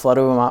Lord just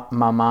flooded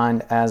my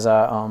mind as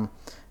I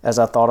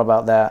thought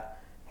about that.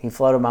 He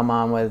flooded my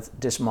mind with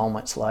just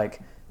moments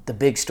like the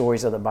big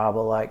stories of the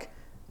Bible, like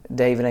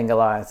David and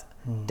Goliath.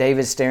 Mm-hmm.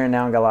 David staring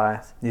down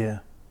Goliath. Yeah.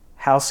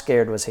 How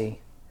scared was he?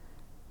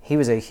 He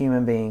was a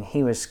human being.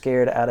 He was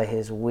scared out of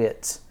his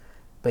wits,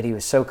 but he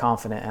was so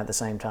confident at the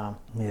same time.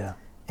 Yeah.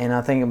 And I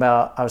was thinking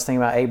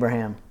about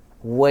Abraham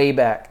way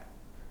back.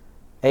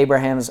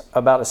 Abraham's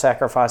about to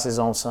sacrifice his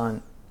own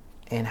son,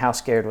 and how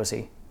scared was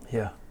he?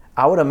 Yeah.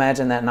 I would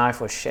imagine that knife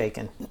was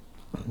shaking.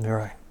 You're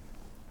right.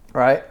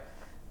 Right?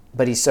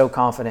 But he's so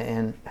confident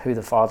in who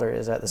the Father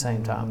is at the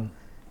same time.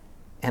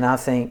 And I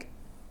think,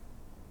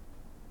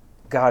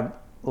 God,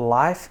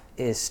 life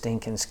is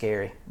stinking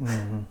scary.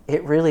 Mm-hmm.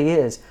 It really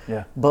is.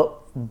 Yeah.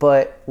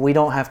 But we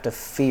don't have to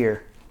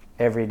fear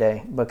every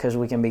day because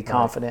we can be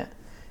confident. Right.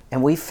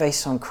 And we face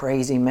some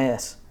crazy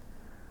mess,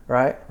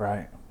 right?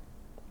 Right.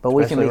 But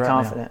especially we can be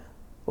confident. Now.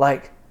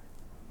 Like,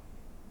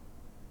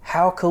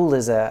 how cool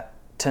is that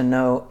to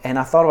know? And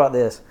I thought about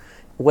this.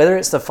 Whether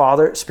it's the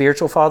Father,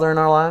 spiritual Father in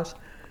our lives,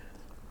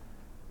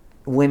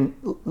 when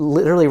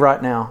literally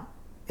right now,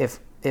 if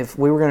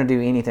we were going to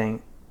do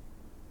anything,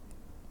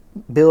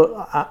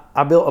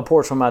 I built a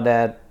porch for my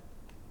dad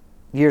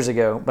years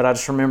ago, but I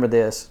just remember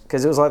this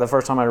because it was like the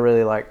first time I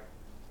really like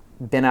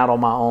been out on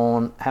my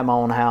own, had my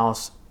own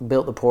house,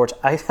 built the porch.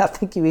 I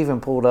think you even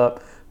pulled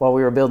up while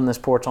we were building this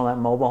porch on that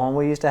mobile home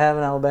we used to have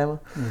in Alabama.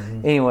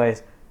 Mm-hmm.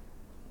 Anyways,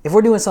 if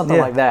we're doing something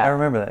like that, I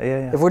remember that.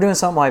 Yeah. If we're doing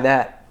something like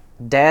that,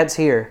 Dad's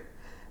here.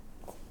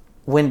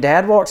 When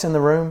Dad walks in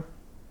the room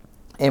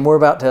and we're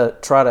about to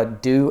try to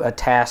do a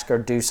task or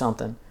do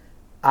something,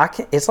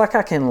 it's like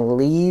I can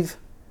leave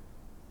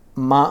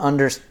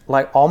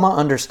all my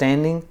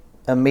understanding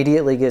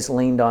immediately gets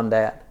leaned on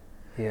Dad.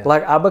 Yeah.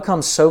 Like I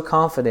become so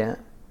confident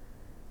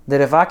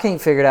that if I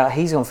can't figure it out,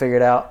 he's going to figure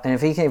it out. And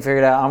if he can't figure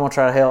it out, I'm going to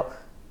try to help.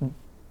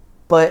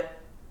 But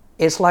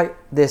it's like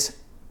this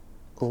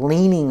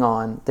leaning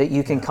on that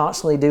you can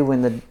constantly do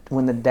when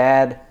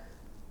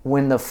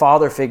the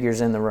father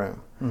figure's in the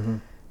room. Mm-hmm.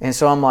 And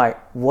so I'm like,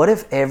 what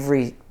if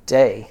every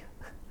day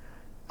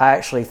I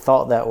actually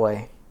thought that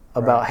way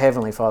about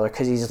Heavenly Father?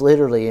 Because he's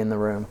literally in the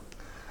room.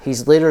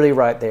 He's literally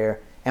right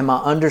there. And my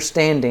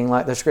understanding,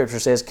 like the scripture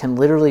says, can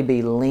literally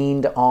be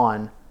leaned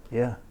on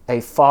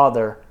a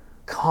father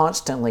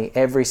constantly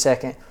every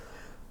second.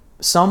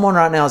 Someone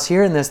right now is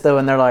hearing this though,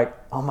 and they're like,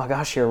 oh my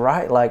gosh, you're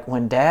right. Like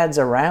when Dad's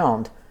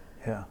around,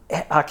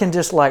 I can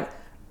just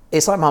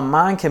it's like my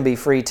mind can be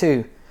free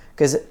too,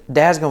 because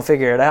Dad's going to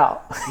figure it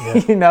out.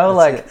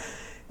 Yeah,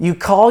 you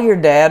call your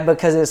dad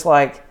because it's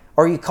like,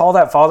 or you call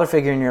that father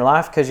figure in your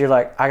life because you're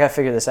like, I got to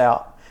figure this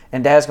out.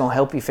 And Dad's going to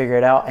help you figure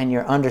it out, and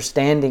your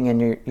understanding and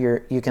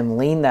you can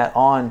lean that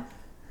on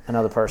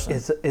another person.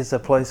 It's a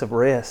place of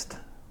rest.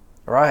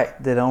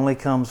 Right. That only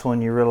comes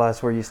when you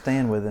realize where you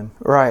stand with him.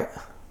 Right.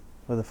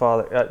 With the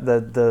Father.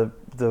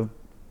 The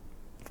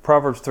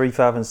Proverbs 3,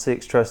 5, and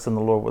 6, trust in the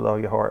Lord with all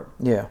your heart.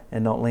 Yeah.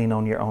 And don't lean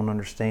on your own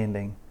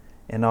understanding.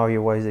 In all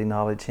your ways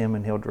acknowledge him,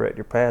 and he'll direct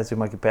your paths. He'll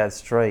make your paths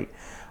straight.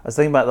 I was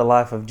thinking about the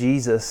life of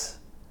Jesus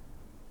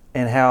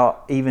and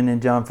how even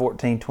in John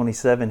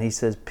 14:27 he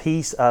says,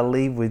 peace I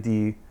leave with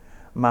you,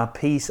 my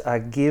peace I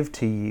give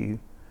to you.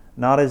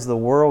 Not as the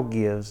world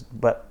gives,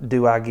 but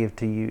do I give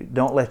to you.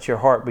 Don't let your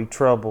heart be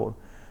troubled,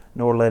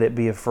 nor let it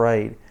be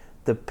afraid.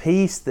 The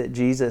peace that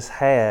Jesus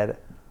had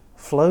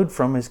flowed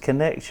from his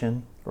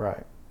connection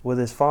with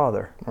his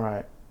Father.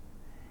 Right.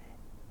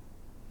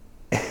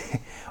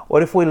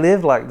 What if we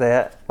lived like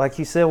that? Like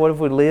you said, what if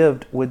we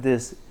lived with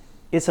this?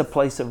 It's a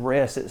place of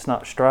rest. It's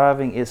not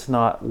striving. It's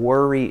not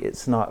worry.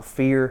 It's not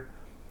fear.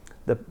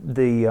 I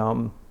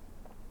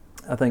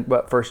think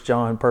about 1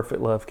 John,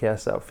 perfect love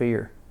casts out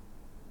fear.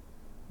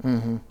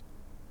 Mm-hmm.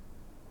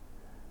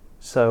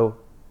 So,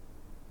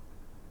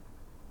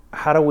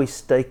 how do we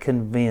stay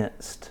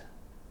convinced?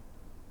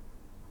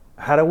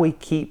 How do we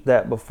keep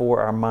that before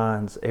our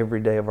minds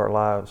every day of our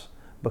lives?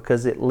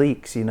 Because it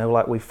leaks,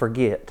 like we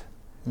forget.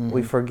 Mm-hmm.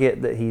 We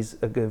forget that he's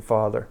a good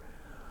Father.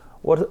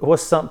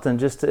 What's something,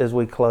 just as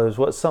we close,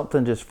 what's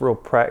something just real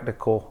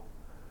practical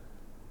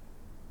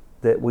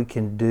that we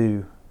can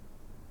do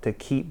to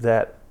keep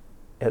that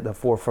at the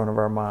forefront of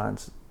our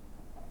minds?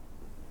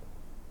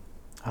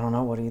 I don't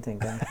know. What do you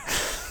think, Dan?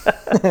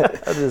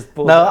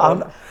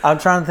 I'm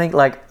trying to think.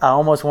 Like I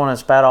almost want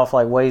to spat off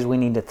like ways we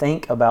need to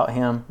think about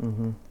him,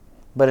 mm-hmm.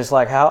 But it's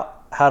like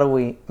how do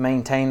we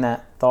maintain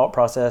that thought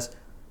process?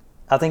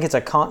 I think it's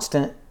a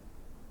constant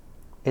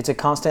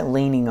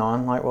leaning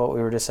on, like what we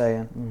were just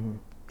saying. Mm-hmm.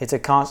 it's a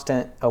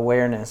constant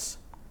awareness,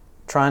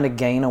 trying to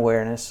gain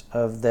awareness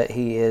of that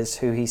He is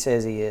who He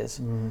says He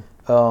is.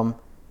 And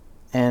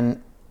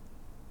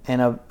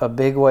a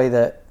big way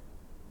that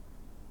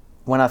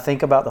when I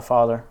think about the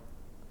Father,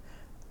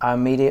 I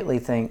immediately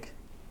think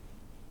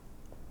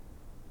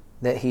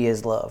that He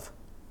is love.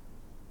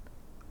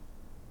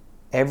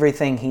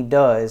 Everything He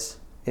does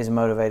is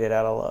motivated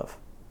out of love.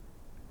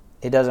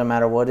 It doesn't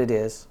matter what it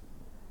is.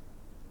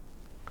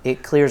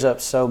 It clears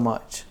up so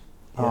much.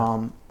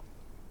 Yeah.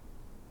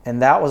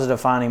 And that was a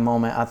defining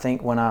moment, I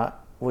think, when I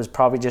was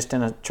probably just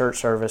in a church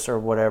service or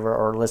whatever,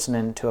 or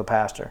listening to a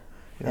pastor,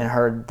 and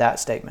heard that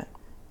statement.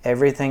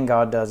 Everything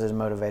God does is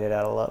motivated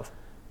out of love.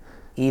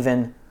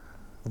 Even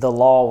the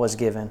law was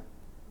given.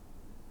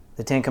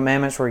 The 10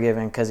 Commandments were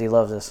given because He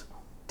loves us.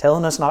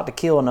 Telling us not to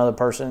kill another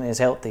person is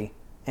healthy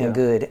and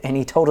good. And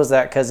He told us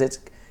that because it's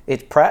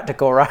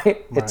practical,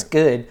 right? It's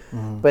good.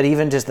 But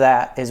even just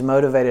that is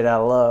motivated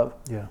out of love.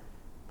 Yeah.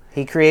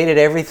 He created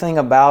everything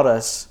about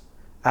us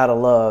out of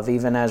love,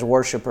 even as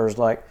worshipers.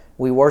 Like,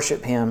 we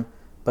worship Him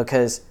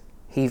because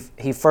He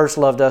first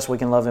loved us. We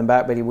can love Him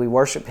back, but we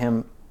worship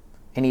Him,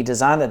 and He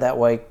designed it that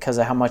way because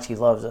of how much He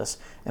loves us.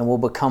 And we'll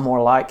become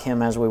more like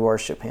Him as we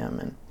worship Him.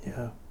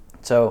 And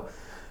so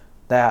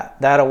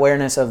that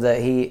awareness of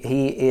that He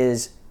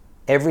is,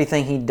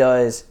 everything He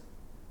does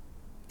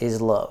is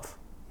love,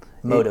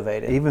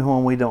 motivated. Even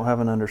when we don't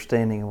have an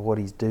understanding of what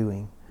He's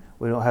doing,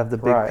 we don't have the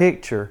big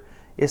picture.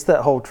 It's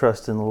that whole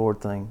trust in the Lord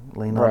thing.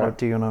 Lean on it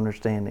to your own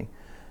understanding.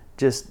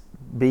 Just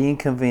being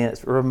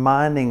convinced,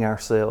 reminding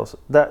ourselves.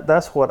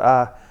 That's what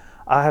I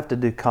have to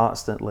do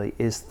constantly,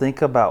 is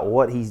think about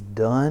what He's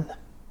done,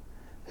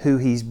 who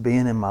He's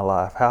been in my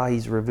life, how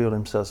He's revealed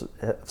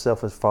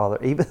Himself as Father.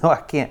 Even though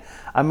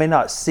I may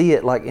not see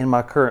it like in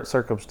my current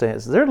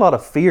circumstances. There's a lot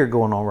of fear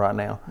going on right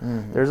now.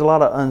 There's a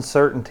lot of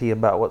uncertainty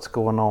about what's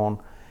going on.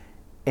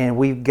 And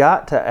we've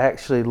got to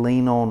actually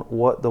lean on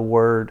what the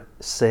Word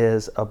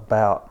says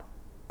about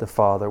the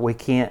Father. We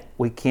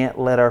can't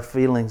let our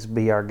feelings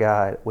be our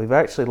guide. We've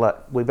actually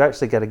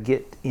got to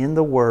get in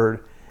the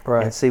Word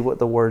and see what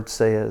the Word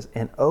says,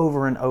 and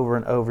over and over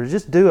and over.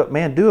 Just do it,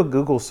 man. Do a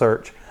Google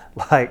search,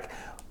 like,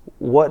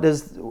 what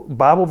does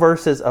Bible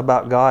verses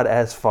about God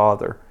as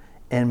Father,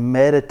 and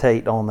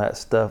meditate on that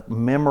stuff.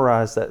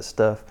 Memorize that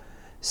stuff.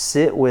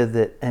 Sit with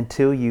it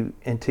until you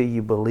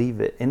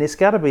believe it. And it's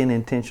got to be an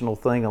intentional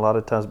thing a lot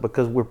of times,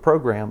 because we're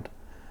programmed.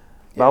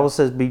 The Bible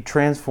says, be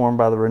transformed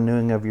by the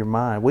renewing of your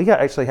mind. We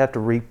actually have to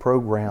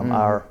reprogram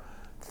our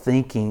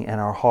thinking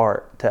and our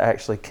heart to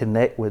actually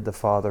connect with the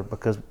Father,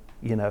 because,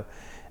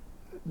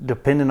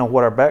 depending on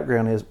what our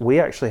background is, we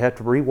actually have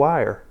to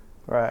rewire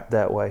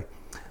that way.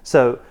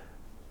 So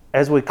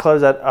as we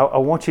close out, I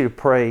want you to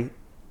pray,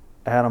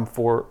 Adam,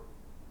 for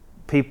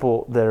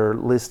people that are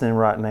listening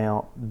right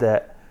now,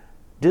 that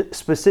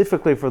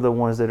specifically for the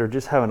ones that are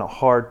just having a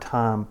hard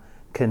time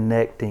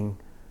connecting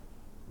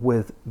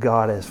with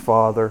God as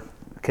Father,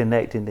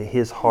 connecting to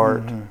His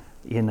heart,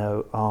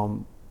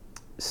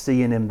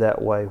 seeing Him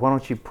that way. Why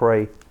don't you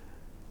pray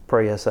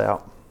us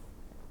out?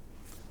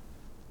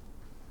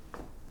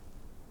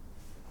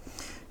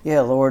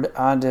 Yeah, Lord,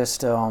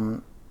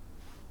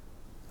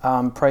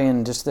 I'm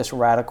praying just this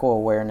radical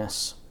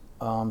awareness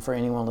for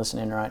anyone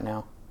listening right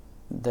now,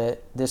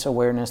 that this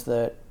awareness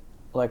that,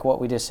 like what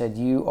we just said,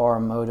 you are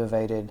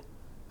motivated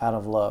out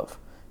of love.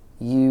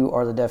 You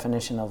are the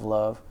definition of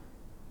love.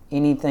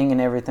 Anything and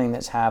everything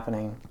that's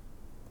happening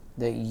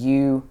that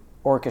you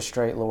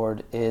orchestrate,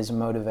 Lord, is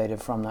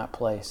motivated from that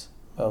place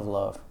of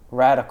love.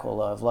 Radical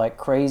love, like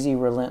crazy,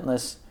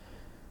 relentless,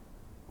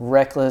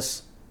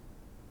 reckless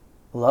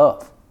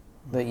love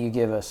that you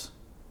give us,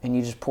 and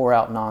you just pour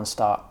out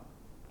nonstop.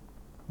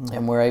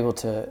 And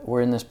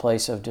we're in this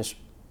place of just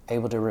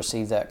able to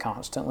receive that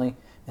constantly,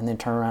 and then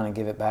turn around and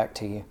give it back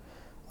to you.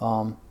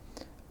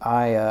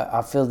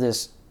 I feel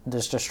this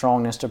just a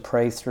strongness to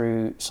pray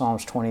through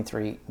Psalms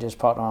 23 just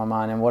popped on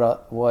my mind, and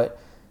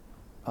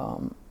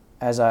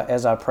as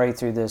I pray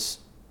through this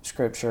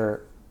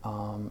scripture,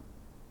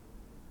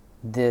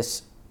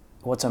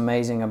 what's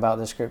amazing about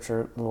this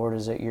scripture, Lord,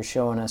 is that you're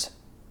showing us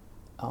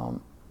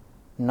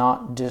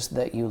not just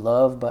that you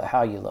love, but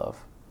how you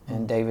love.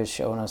 And David's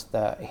showing us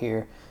that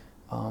here.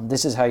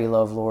 This is how you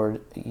love,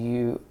 Lord.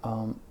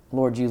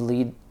 Lord, you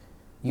lead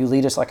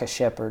us like a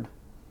shepherd.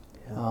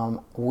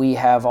 We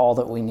have all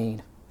that we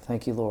need.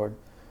 Thank you, Lord.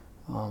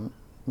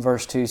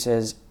 Verse 2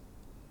 says,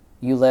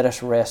 you let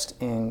us rest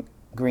in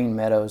green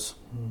meadows.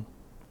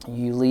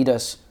 You lead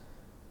us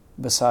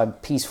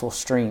beside peaceful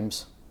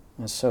streams.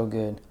 That's so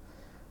good.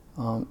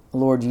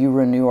 Lord, you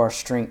renew our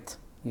strength,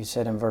 you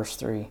said in verse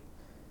 3.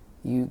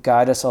 You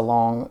guide us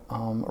along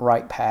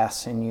right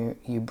paths, and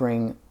you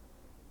bring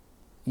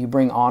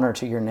honor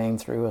to your name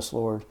through us,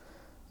 Lord.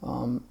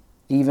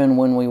 Even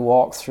when we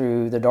walk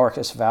through the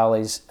darkest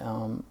valleys,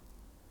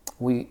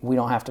 we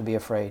don't have to be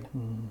afraid,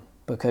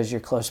 because you're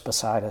close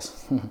beside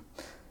us.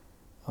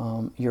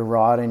 Your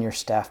rod and your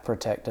staff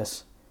protect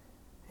us,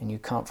 and you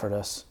comfort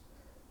us.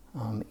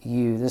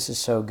 This is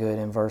so good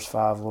in verse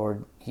 5,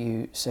 Lord.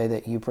 You say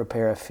that you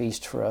prepare a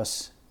feast for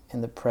us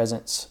in the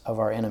presence of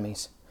our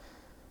enemies.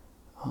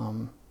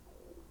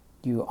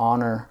 You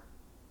honor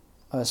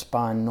us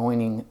by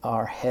anointing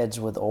our heads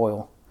with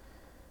oil,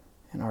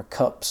 and our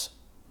cups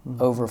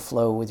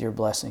overflow with your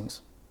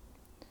blessings.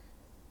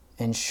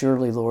 And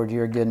surely, Lord,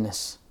 your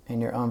goodness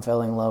and your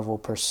unfailing love will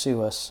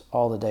pursue us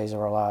all the days of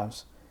our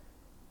lives,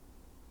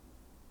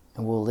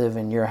 and we'll live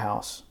in your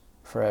house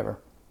forever.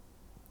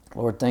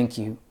 Lord, thank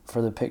you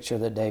for the picture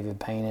that David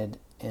painted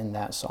in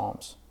that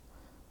Psalms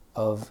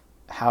of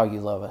how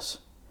you love us.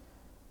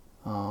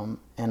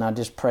 And I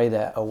just pray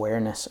that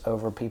awareness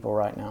over people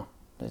right now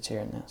that's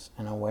hearing this,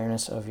 an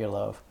awareness of your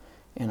love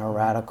in a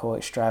radical,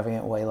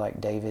 extravagant way like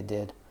David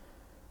did.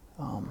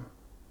 And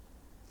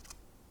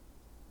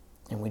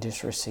we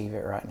just receive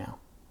it right now.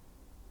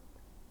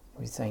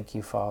 We thank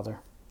you, Father.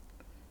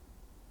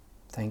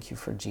 Thank you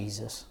for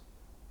Jesus.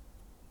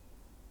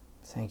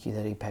 Thank you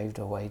that he paved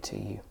a way to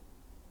you.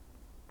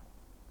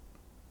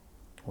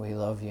 We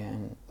love you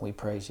and we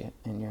praise you.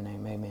 In your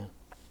name, amen.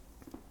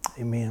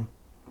 Amen.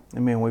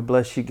 Amen. We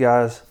bless you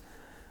guys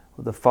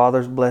with the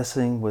Father's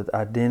blessing, with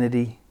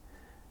identity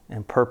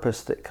and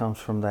purpose that comes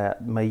from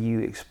that. May you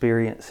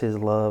experience his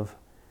love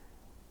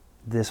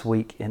this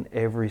week in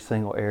every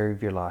single area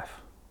of your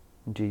life.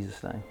 In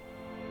Jesus' name.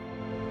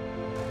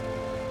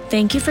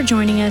 Thank you for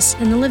joining us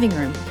in the living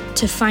room.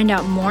 To find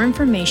out more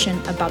information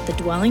about the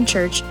Dwelling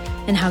Church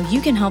and how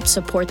you can help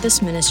support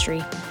this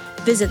ministry,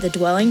 visit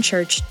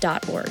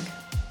thedwellingchurch.org.